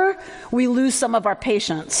 however, we lose some of our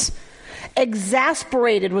patience.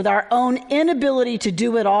 Exasperated with our own inability to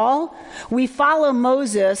do it all, we follow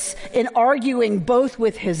Moses in arguing both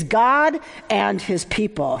with his God and his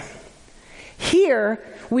people. Here,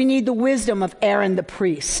 we need the wisdom of Aaron the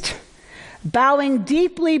priest. Bowing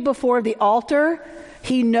deeply before the altar,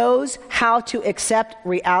 he knows how to accept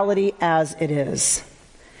reality as it is.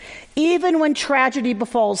 Even when tragedy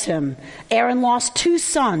befalls him, Aaron lost 2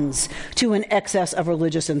 sons to an excess of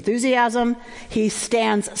religious enthusiasm. He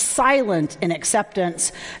stands silent in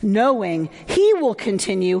acceptance, knowing he will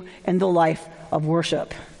continue in the life of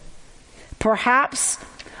worship. Perhaps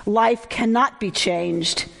life cannot be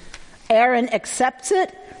changed. Aaron accepts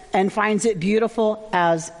it and finds it beautiful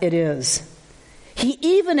as it is. He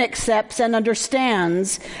even accepts and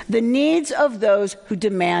understands the needs of those who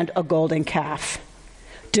demand a golden calf.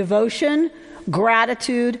 Devotion,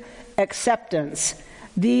 gratitude, acceptance.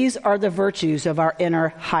 These are the virtues of our inner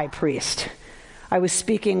high priest. I was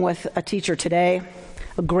speaking with a teacher today,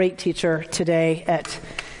 a great teacher today at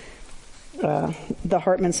the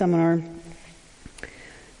Hartman Seminar.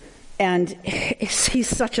 And he's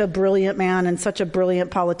such a brilliant man and such a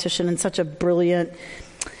brilliant politician and such a brilliant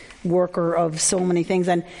worker of so many things.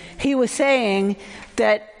 And he was saying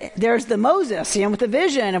that there's the Moses, with the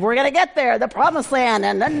vision of we're going to get there, the promised land.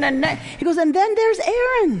 And then he goes, and then there's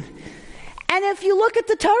Aaron. And if you look at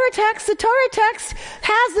the Torah text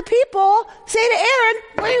has the people say to Aaron,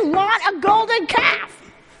 we want a golden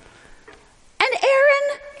calf. And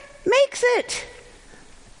Aaron makes it.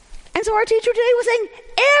 And so our teacher today was saying,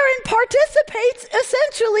 Aaron participates,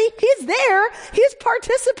 essentially, he's there, he's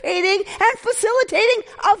participating and facilitating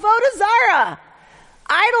Avodah Zarah.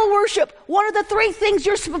 Idol worship, one of the 3 things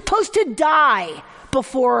you're supposed to die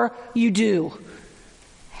before you do.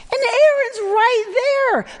 And Aaron's right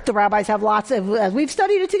there. The rabbis have lots of, as we've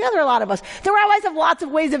studied it together, a lot of us, the rabbis have lots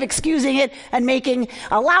of ways of excusing it and making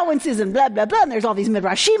allowances and blah, blah, blah. And there's all these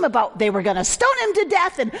midrashim about they were going to stone him to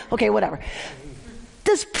death and, okay, whatever.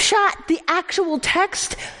 This pshat, the actual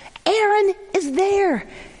text, Aaron is there.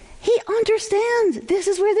 He understands this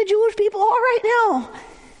is where the Jewish people are right now.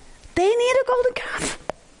 They need a golden calf.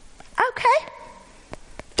 Okay.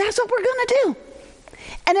 That's what we're going to do.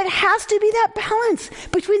 And it has to be that balance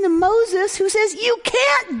between the Moses who says, you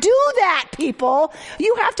can't do that, people.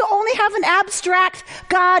 You have to only have an abstract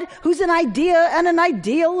God who's an idea and an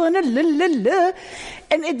ideal and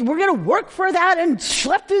and we're going to work for that and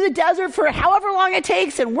schlep through the desert for however long it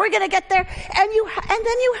takes, and we're going to get there. And then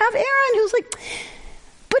you have Aaron who's like,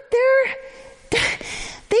 but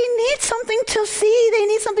they need something to see. They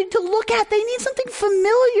need something to look at. They need something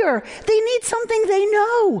familiar. They need something they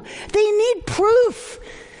know. They need proof.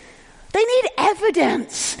 They need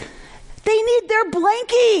evidence. They need their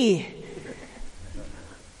blankie.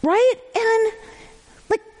 Right? And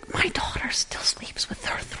like my daughter still sleeps with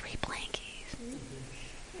her 3 blankies.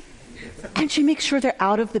 And she makes sure they're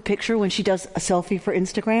out of the picture when she does a selfie for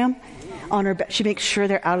Instagram. On her bed, she makes sure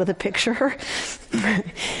they're out of the picture.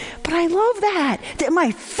 But I love that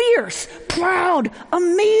my fierce, proud,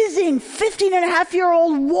 amazing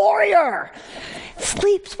 15-and-a-half-year-old warrior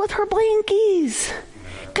sleeps with her blankies.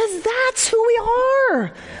 Because that's who we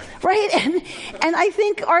are, right? And I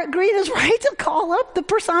think Art Green is right to call up the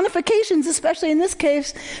personifications, especially in this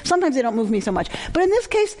case. Sometimes they don't move me so much. But in this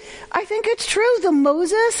case, I think it's true. The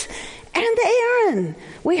Moses and the Aaron.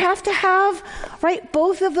 We have to have, right,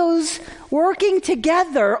 both of those working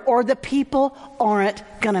together, or the people aren't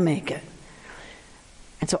going to make it.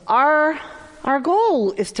 And so our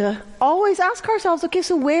goal is to always ask ourselves, okay,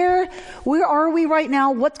 so where are we right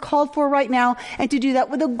now? What's called for right now? And to do that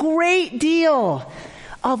with a great deal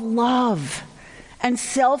of love and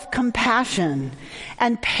self-compassion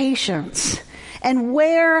and patience, and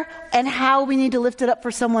where and how we need to lift it up for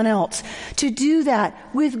someone else. To do that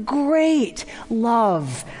with great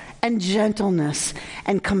love and gentleness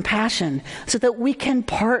and compassion, so that we can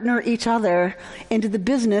partner each other into the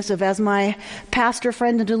business of, as my pastor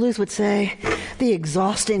friend in Duluth would say, the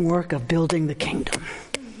exhausting work of building the kingdom.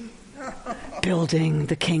 Building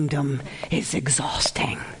the kingdom is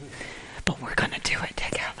exhausting, but we're going to do it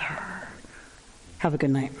together. Have a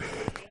good night.